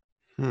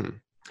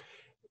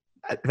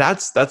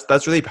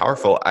 That's really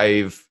powerful.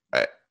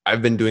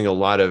 I've been doing a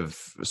lot of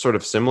sort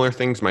of similar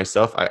things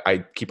myself.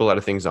 I keep a lot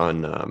of things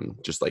on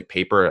just like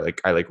paper.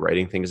 Like I like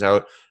writing things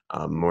out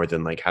more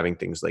than like having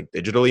things like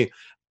digitally.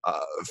 Uh,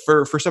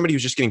 for somebody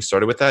who's just getting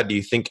started with that, do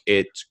you think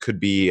it could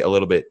be a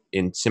little bit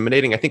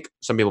intimidating? I think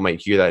some people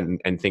might hear that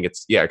and think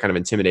it's kind of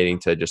intimidating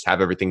to just have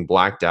everything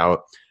blacked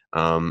out.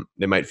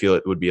 They might feel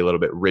it would be a little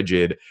bit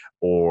rigid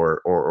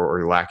or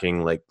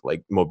lacking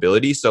like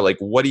mobility. So like,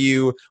 what do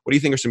you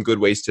think are some good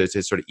ways to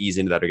sort of ease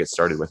into that or get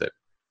started with it?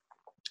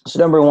 So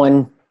number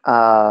one,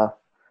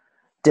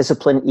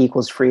 discipline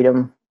equals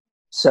freedom.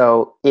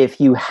 So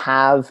if you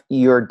have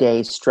your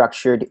day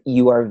structured,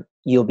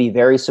 you'll be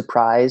very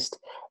surprised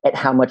at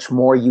how much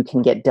more you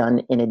can get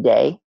done in a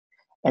day.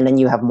 And then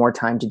you have more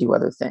time to do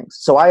other things.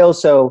 So I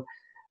also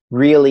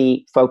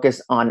really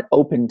focus on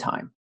open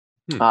time.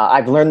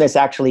 I've learned this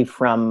actually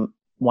from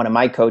one of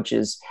my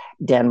coaches,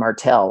 Dan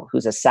Martell,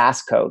 who's a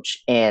SaaS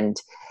coach, and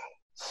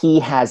he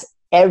has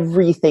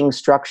everything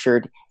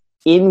structured,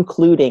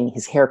 including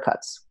his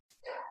haircuts.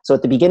 So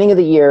at the beginning of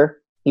the year,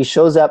 he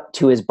shows up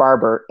to his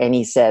barber and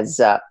he says,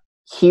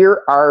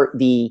 here are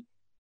the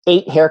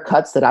 8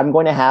 haircuts that I'm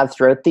going to have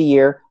throughout the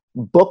year.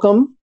 Book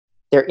them.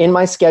 They're in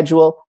my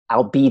schedule.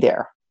 I'll be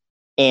there.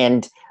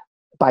 And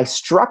by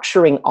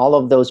structuring all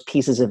of those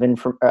pieces of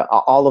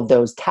all of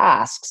those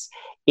tasks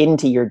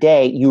into your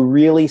day, you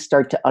really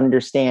start to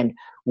understand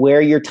where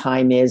your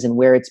time is and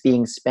where it's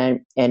being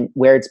spent and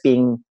where it's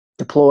being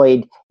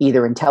deployed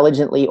either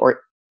intelligently or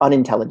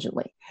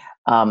unintelligently.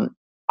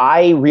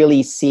 I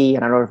really see,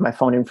 and I don't have my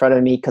phone in front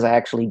of me because I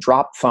actually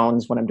drop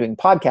phones when I'm doing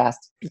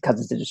podcasts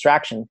because it's a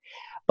distraction,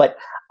 but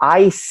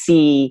I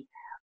see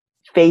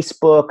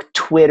Facebook,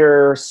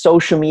 Twitter,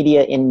 social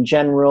media in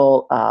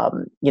general, a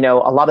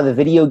lot of the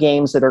video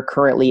games that are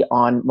currently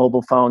on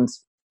mobile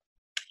phones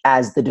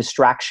as the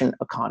distraction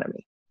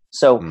economy.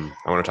 So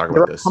I want to talk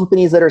there about are this.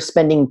 companies that are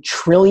spending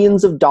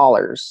trillions of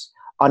dollars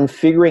on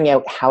figuring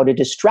out how to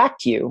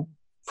distract you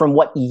from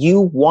what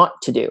you want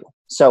to do.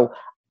 So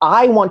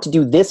I want to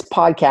do this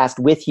podcast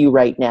with you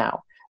right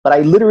now, but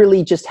I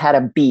literally just had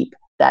a beep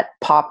that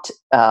popped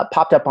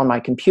up on my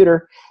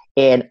computer,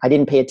 and I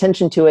didn't pay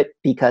attention to it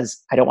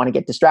because I don't want to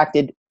get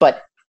distracted.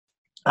 But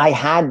I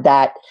had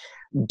that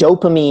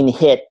dopamine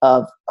hit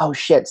of, oh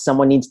shit,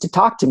 someone needs to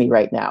talk to me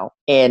right now.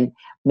 And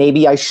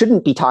maybe I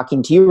shouldn't be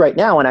talking to you right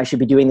now and I should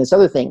be doing this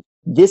other thing.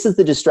 This is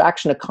the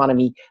distraction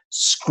economy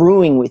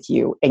screwing with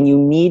you, and you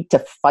need to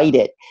fight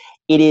it.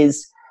 It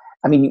is,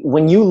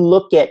 when you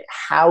look at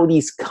how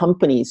these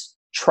companies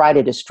try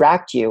to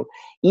distract you,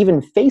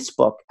 even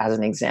Facebook as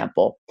an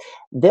example,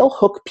 they'll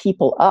hook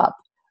people up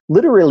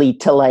literally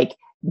to like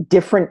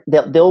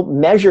they'll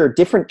measure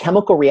different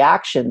chemical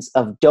reactions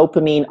of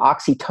dopamine,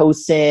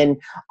 oxytocin,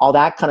 all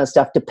that kind of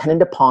stuff,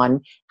 dependent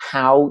upon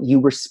how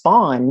you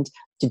respond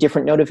to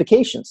different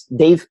notifications.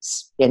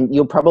 And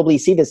you'll probably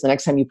see this the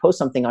next time you post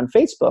something on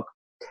Facebook.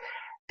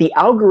 The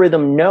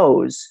algorithm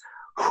knows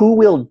who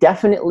will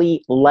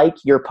definitely like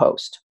your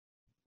post.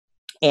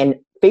 And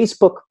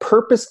Facebook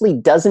purposely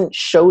doesn't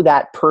show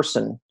that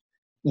person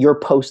your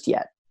post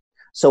yet.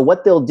 So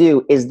what they'll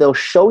do is they'll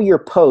show your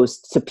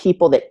post to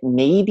people that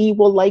maybe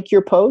will like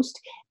your post,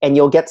 and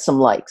you'll get some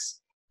likes.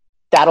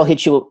 That'll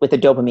hit you with a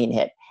dopamine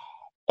hit.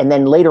 And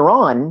then later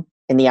on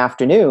in the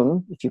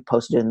afternoon, if you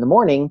posted it in the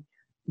morning,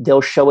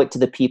 they'll show it to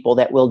the people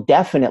that will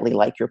definitely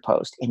like your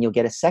post, and you'll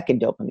get a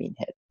second dopamine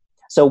hit.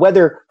 So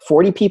whether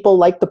 40 people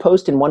like the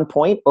post in one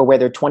point, or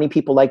whether 20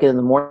 people like it in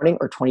the morning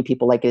or 20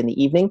 people like it in the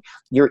evening,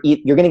 you're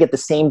going to get the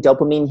same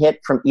dopamine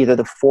hit from either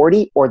the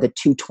 40 or the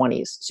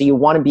 220s. So you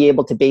want to be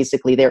able to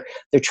basically, they're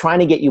trying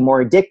to get you more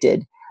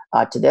addicted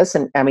to this.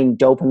 And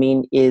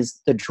dopamine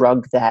is the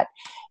drug that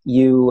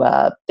you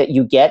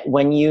get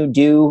when you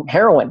do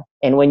heroin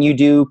and when you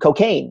do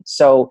cocaine.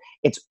 So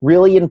it's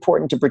really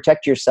important to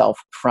protect yourself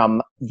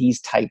from these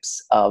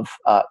types of,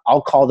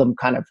 I'll call them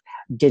kind of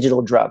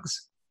digital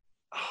drugs.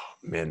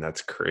 Man,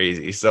 that's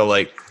crazy. So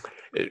like,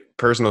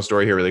 personal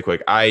story here really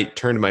quick. I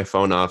turned my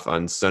phone off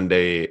on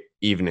Sunday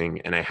evening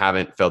and I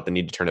haven't felt the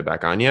need to turn it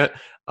back on yet.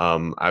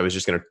 I was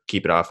just going to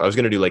keep it off. I was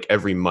going to do like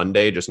every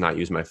Monday, just not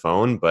use my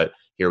phone, but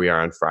here we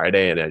are on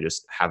Friday and I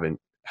just haven't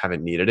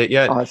needed it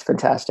yet. Oh, that's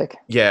fantastic.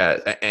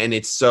 Yeah. And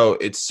it's so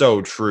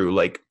true.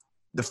 Like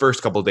the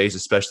first couple of days,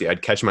 especially,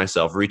 I'd catch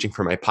myself reaching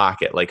for my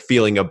pocket, like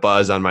feeling a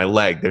buzz on my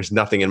leg. There's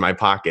nothing in my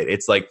pocket.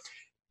 It's like,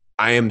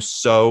 I am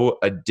so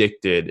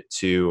addicted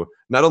to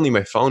not only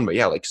my phone, but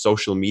like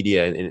social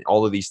media and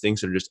all of these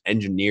things that are just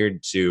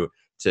engineered to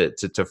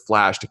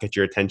flash, to get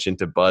your attention,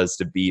 to buzz,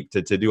 to beep,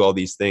 to do all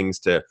these things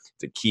to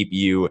keep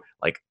you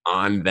like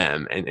on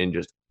them and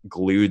just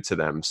glued to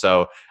them.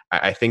 So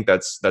I think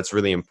that's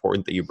really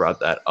important that you brought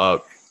that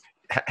up.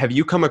 Have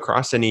you come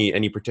across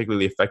any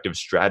particularly effective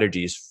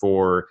strategies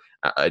for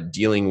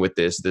dealing with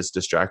this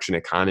distraction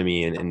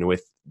economy and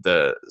with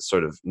the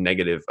sort of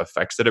negative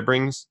effects that it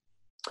brings?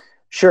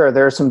 Sure.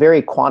 There are some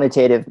very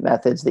quantitative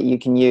methods that you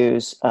can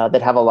use that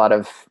have a lot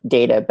of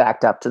data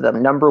backed up to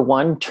them. Number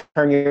one,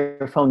 turn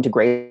your phone to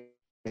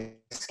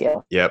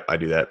grayscale. Yep, I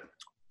do that.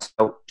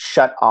 So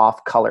shut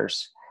off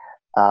colors.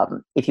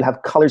 If you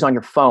have colors on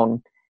your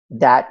phone,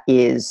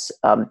 that's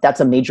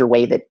a major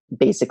way that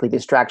basically the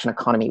distraction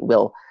economy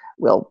will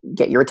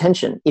get your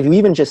attention. If you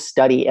even just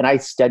study, and I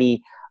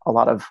study a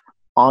lot of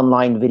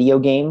online video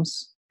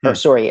games,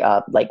 or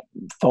like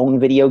phone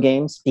video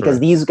games, because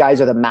these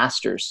guys are the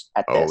masters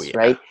at this,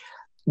 right?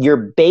 Your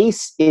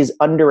base is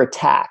under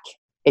attack,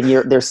 and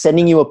they're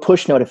sending you a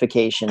push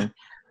notification.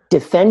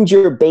 Defend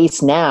your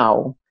base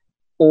now,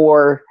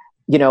 or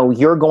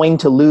you're going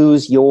to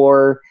lose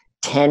your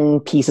 10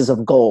 pieces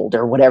of gold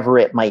or whatever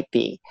it might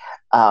be.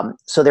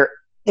 So they're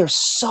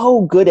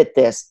so good at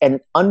this and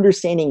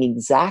understanding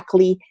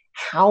exactly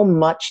how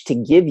much to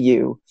give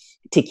you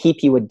to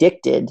keep you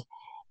addicted.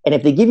 And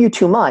if they give you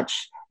too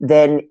much,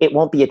 then it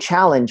won't be a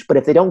challenge. But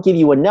if they don't give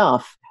you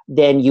enough,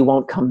 then you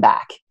won't come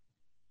back.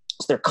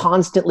 So they're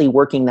constantly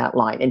working that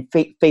line. And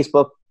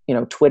Facebook,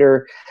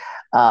 Twitter,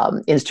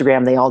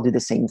 Instagram, they all do the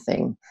same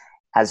thing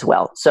as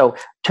well. So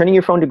turning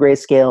your phone to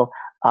grayscale.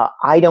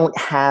 I don't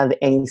have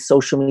any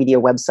social media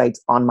websites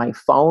on my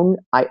phone.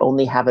 I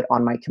only have it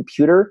on my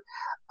computer.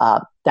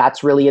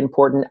 That's really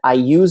important. I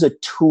use a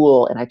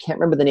tool, and I can't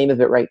remember the name of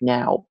it right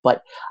now,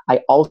 but I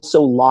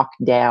also lock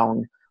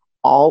down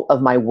all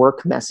of my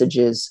work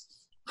messages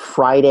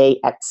Friday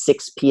at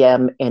 6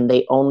 p.m. and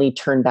they only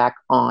turn back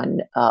on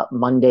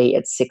Monday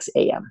at 6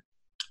 a.m.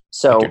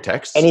 So like your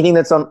texts? Anything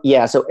that's so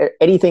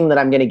anything that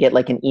I'm going to get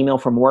like an email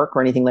from work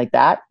or anything like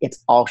that,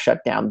 it's all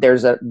shut down.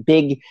 There's a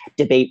big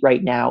debate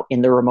right now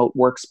in the remote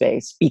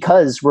workspace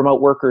because remote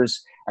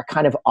workers are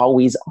kind of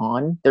always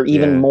on. They're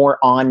even more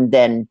on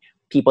than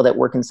people that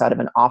work inside of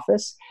an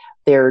office.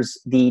 There's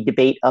the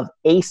debate of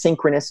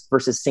asynchronous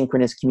versus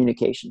synchronous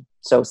communication.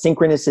 So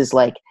synchronous is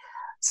like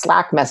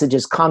Slack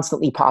messages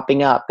constantly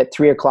popping up at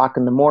 3 o'clock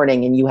in the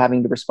morning and you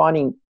having to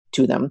responding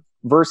to them,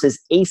 versus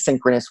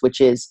asynchronous,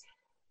 which is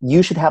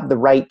you should have the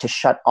right to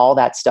shut all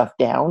that stuff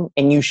down,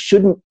 and you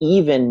shouldn't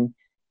even,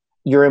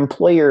 your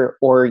employer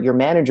or your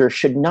manager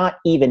should not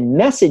even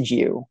message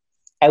you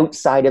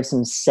outside of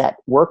some set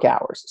work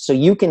hours. So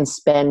you can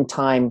spend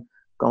time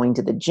going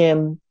to the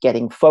gym,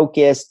 getting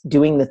focused,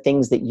 doing the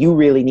things that you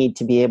really need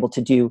to be able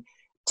to do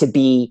to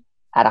be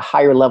at a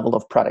higher level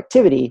of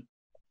productivity,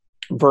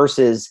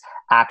 versus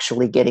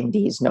actually getting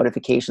these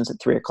notifications at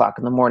 3 o'clock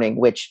in the morning,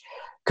 which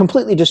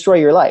completely destroy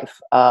your life.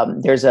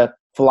 There's a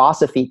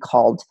philosophy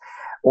called,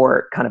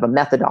 or kind of a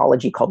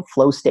methodology called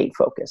flow state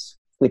focus,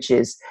 which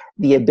is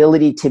the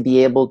ability to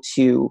be able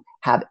to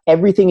have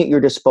everything at your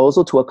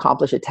disposal to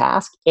accomplish a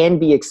task and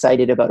be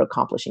excited about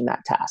accomplishing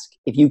that task.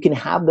 If you can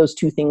have those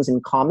two things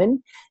in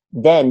common,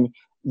 then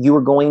you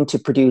are going to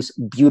produce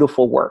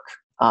beautiful work.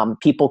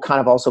 People kind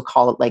of also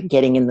call it like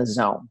getting in the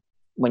zone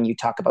when you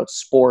talk about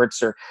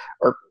sports or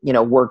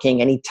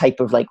working any type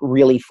of like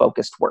really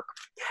focused work.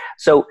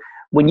 So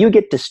when you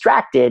get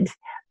distracted,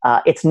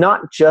 it's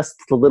not just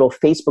the little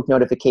Facebook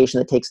notification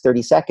that takes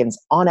 30 seconds.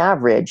 On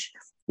average,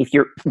 if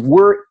you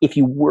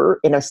were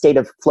in a state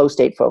of flow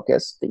state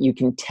focus that you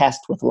can test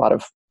with a lot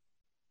of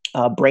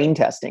brain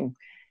testing,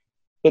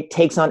 it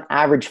takes on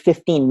average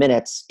 15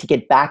 minutes to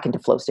get back into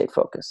flow state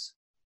focus.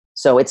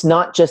 So it's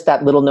not just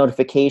that little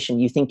notification.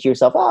 You think to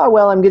yourself, oh,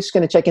 well, I'm just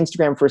going to check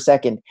Instagram for a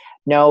second.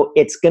 No,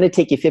 it's going to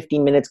take you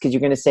 15 minutes because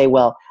you're going to say,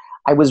 well,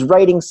 I was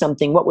writing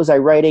something. What was I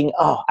writing?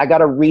 Oh, I got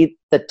to read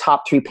the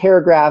top 3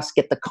 paragraphs,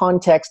 get the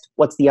context.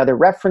 What's the other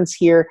reference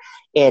here?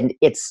 And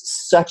it's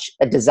such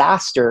a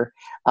disaster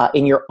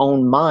in your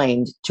own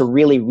mind to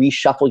really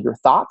reshuffle your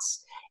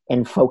thoughts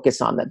and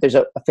focus on that. There's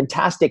a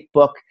fantastic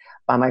book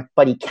by my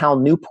buddy Cal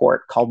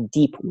Newport called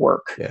Deep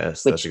Work,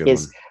 which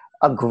is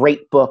a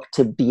great book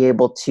to be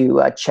able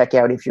to check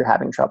out if you're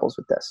having troubles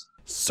with this.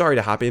 Sorry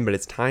to hop in, but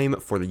it's time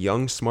for the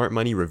Young Smart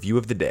Money review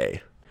of the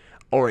day.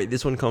 All right,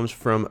 this one comes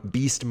from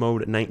Beast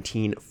Mode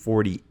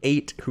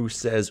 1948, who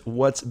says,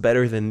 "What's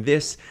better than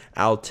this?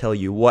 I'll tell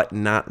you what,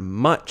 not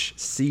much.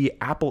 See,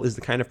 Apple is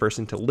the kind of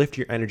person to lift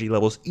your energy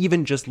levels,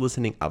 even just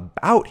listening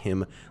about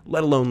him,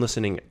 let alone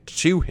listening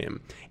to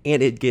him.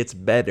 And it gets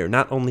better.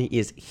 Not only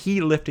is he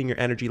lifting your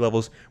energy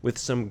levels with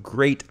some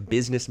great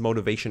business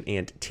motivation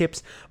and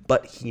tips,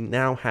 but he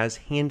now has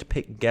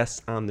handpicked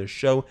guests on the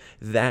show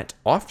that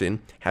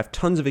often have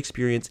tons of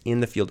experience in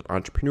the field of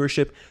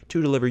entrepreneurship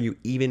to deliver you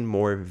even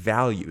more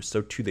value.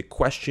 So to the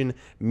question,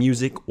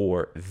 music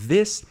or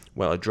this,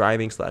 while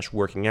driving /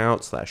 working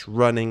out /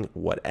 running,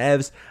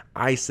 whatevs,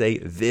 I say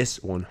this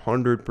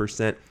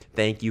 100%.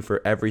 Thank you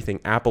for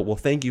everything, Apple. Well,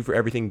 thank you for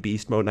everything,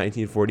 Beast Mode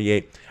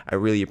 1948. I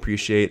really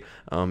appreciate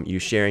you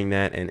sharing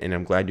that, and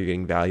I'm glad you're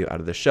getting value out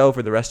of the show.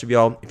 For the rest of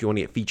y'all, if you want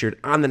to get featured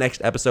on the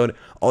next episode,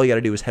 all you got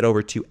to do is head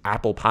over to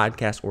Apple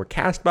Podcasts or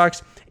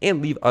CastBox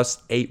and leave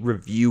us a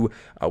review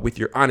with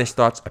your honest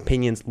thoughts,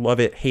 opinions. Love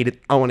it, hate it.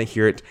 I want to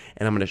hear it,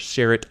 and I'm going to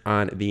share it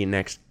on the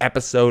next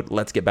episode.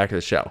 Let's get back to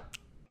the show.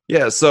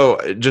 Yeah, so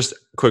just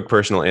quick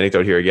personal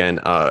anecdote here again.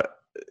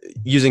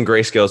 Using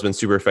Grayscale has been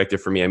super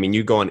effective for me. I mean,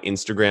 you go on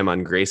Instagram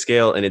on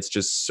Grayscale and it's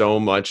just so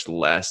much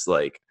less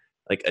like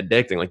like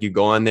addicting. Like you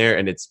go on there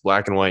and it's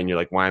black and white and you're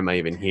like, why am I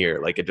even here?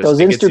 Like it just, those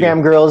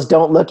Instagram girls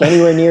don't look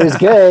anywhere near as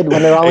good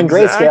when they're all in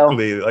grayscale.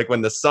 Exactly. Like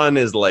when the sun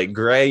is like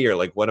gray, you're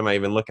like, what am I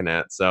even looking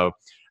at? So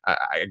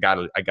I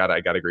gotta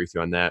agree with you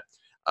on that.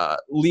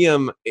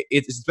 Liam,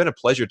 it's been a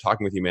pleasure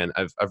talking with you, man.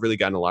 I've really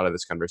gotten a lot of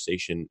this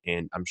conversation,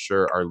 and I'm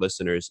sure our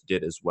listeners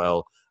did as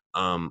well.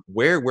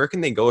 Where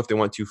can they go if they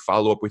want to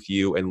follow up with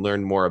you and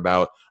learn more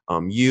about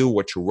you,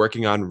 what you're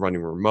working on,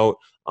 running remote,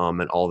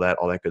 and all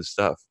that good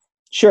stuff?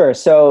 Sure.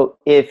 So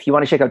if you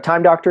want to check out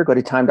Time Doctor, go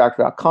to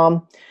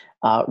timedoctor.com.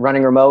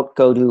 Running Remote,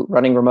 go to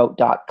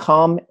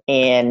runningremote.com.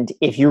 And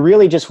if you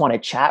really just want to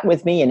chat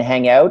with me and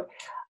hang out,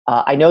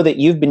 I know that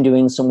you've been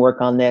doing some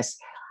work on this.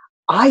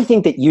 I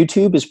think that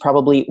YouTube is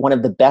probably one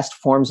of the best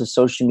forms of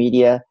social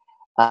media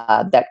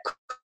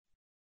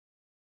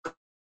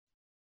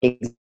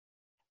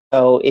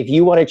So if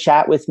you want to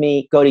chat with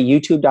me, go to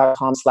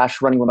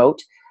youtube.com/runningremote.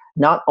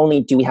 Not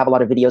only do we have a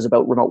lot of videos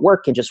about remote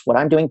work and just what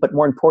I'm doing, but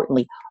more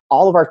importantly,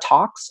 all of our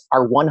talks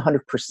are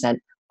 100%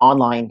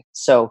 online.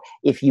 So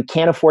if you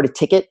can't afford a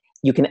ticket,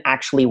 you can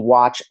actually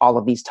watch all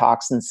of these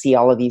talks and see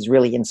all of these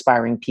really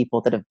inspiring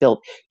people that have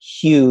built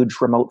huge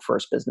remote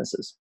first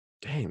businesses.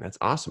 Dang, that's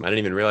awesome. I didn't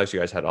even realize you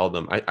guys had all of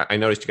them. I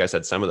noticed you guys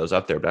had some of those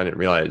up there, but I didn't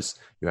realize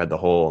you had the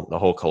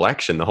whole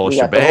collection, the whole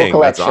shebang. The whole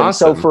collection.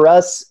 That's awesome. So for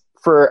us,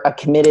 for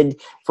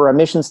a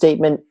mission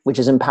statement, which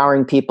is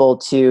empowering people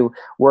to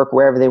work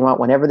wherever they want,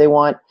 whenever they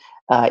want,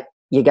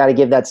 you got to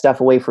give that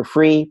stuff away for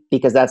free,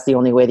 because that's the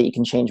only way that you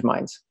can change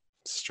minds.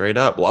 Straight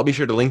up. Well, I'll be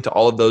sure to link to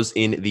all of those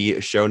in the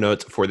show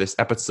notes for this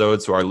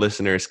episode, so our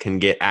listeners can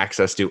get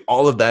access to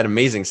all of that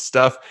amazing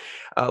stuff.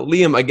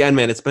 Liam, again,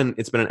 man, it's been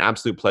an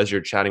absolute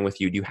pleasure chatting with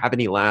you. Do you have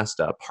any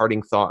last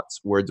parting thoughts,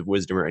 words of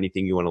wisdom, or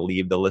anything you want to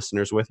leave the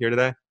listeners with here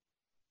today?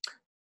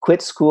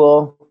 Quit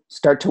school,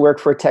 start to work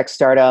for a tech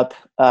startup,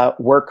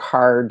 work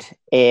hard,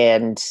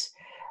 and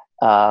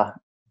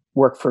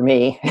work for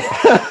me. No,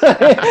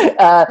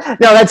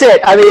 that's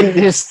it. I mean,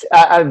 just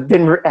I've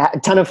been a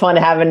ton of fun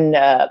having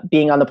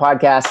being on the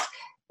podcast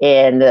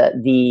and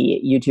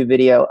the YouTube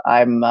video.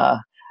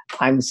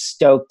 I'm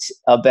stoked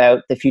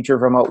about the future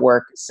of remote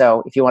work.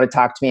 So if you want to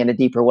talk to me in a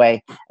deeper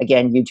way,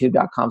 again,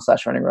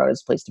 youtube.com/runningremote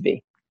is the place to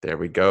be. There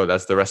we go.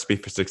 That's the recipe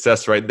for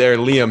success right there.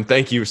 Liam,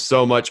 thank you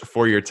so much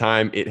for your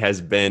time. It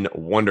has been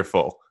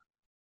wonderful.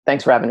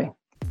 Thanks for having me.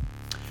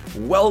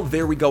 Well,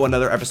 there we go.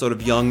 Another episode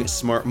of Young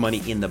Smart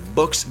Money in the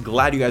books.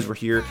 Glad you guys were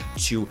here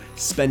to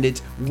spend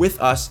it with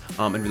us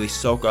and really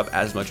soak up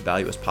as much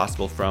value as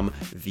possible from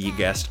the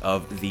guest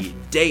of the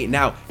day.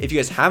 Now, if you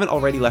guys haven't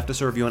already left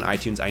us a review on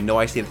iTunes, I know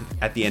I say it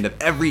at the end of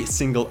every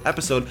single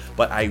episode,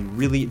 but I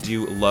really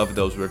do love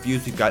those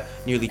reviews. We've got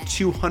nearly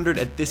 200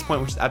 at this point,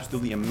 which is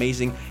absolutely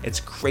amazing. It's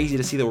crazy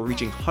to see that we're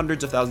reaching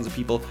hundreds of thousands of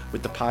people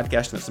with the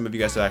podcast, and that some of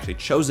you guys have actually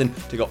chosen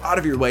to go out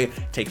of your way,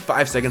 take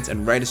 5 seconds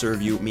and write us a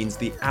review. It means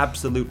the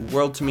absolute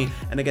world to me.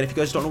 And again, if you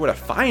guys don't know where to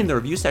find the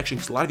review section,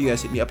 because a lot of you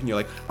guys hit me up and you're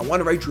like, I want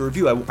to write you a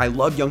review. I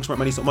love Young Smart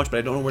Money so much, but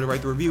I don't know where to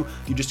write the review.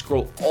 You just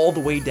scroll all the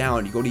way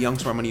down. You go to Young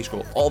Smart Money, you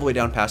scroll all the way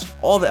down past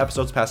all the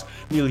episodes, past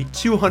nearly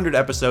 200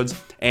 episodes,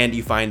 and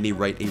you find the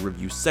write a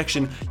review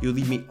section. You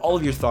leave me all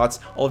of your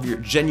thoughts, all of your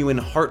genuine,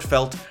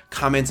 heartfelt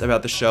comments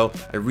about the show.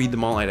 I read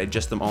them all, I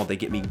digest them all. They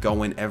get me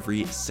going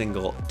every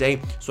single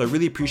day. So I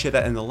really appreciate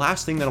that. And the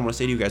last thing that I want to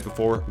say to you guys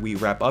before we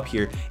wrap up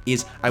here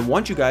is I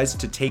want you guys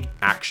to take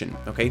action,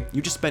 okay?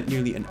 You just spent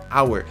nearly an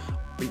hour,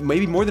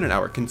 maybe more than an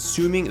hour,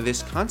 consuming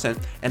this content,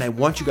 and I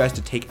want you guys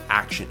to take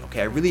action,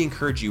 okay? I really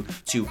encourage you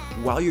to,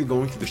 while you're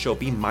going through the show,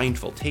 be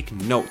mindful, take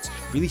notes,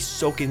 really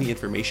soak in the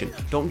information.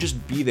 Don't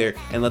just be there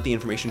and let the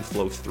information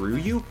flow through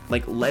you.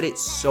 Like, let it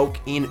soak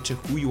into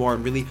who you are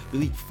and really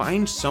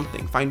find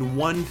something, find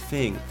one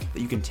thing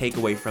that you can take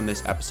away from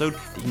this episode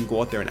that you can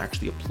go out there and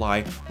actually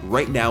apply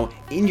right now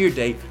in your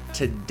day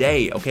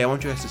today, okay? I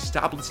want you guys to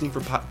stop listening to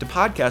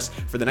podcasts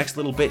for the next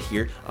little bit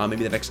here,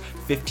 maybe the next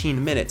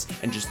 15 minutes,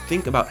 and just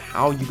think about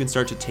how you can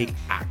start to take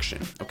action,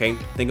 okay?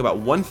 Think about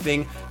one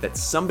thing that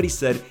somebody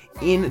said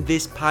in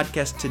this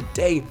podcast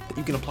today that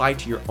you can apply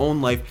to your own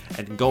life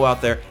and go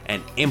out there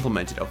and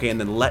implement it, okay? And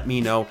then let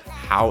me know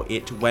how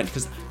it went,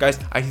 because guys,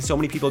 I see so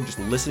many people just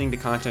listening to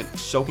content,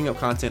 soaking up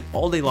content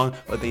all day long,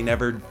 but they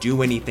never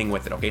do anything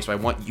with it, okay? So I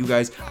want you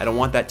guys, I don't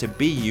want that to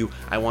be you.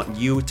 I want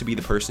you to be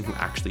the person who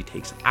actually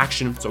takes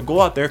action. So go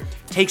out there,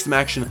 take some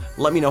action,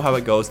 let me know how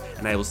it goes,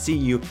 and I will see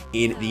you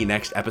in the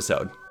next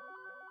episode.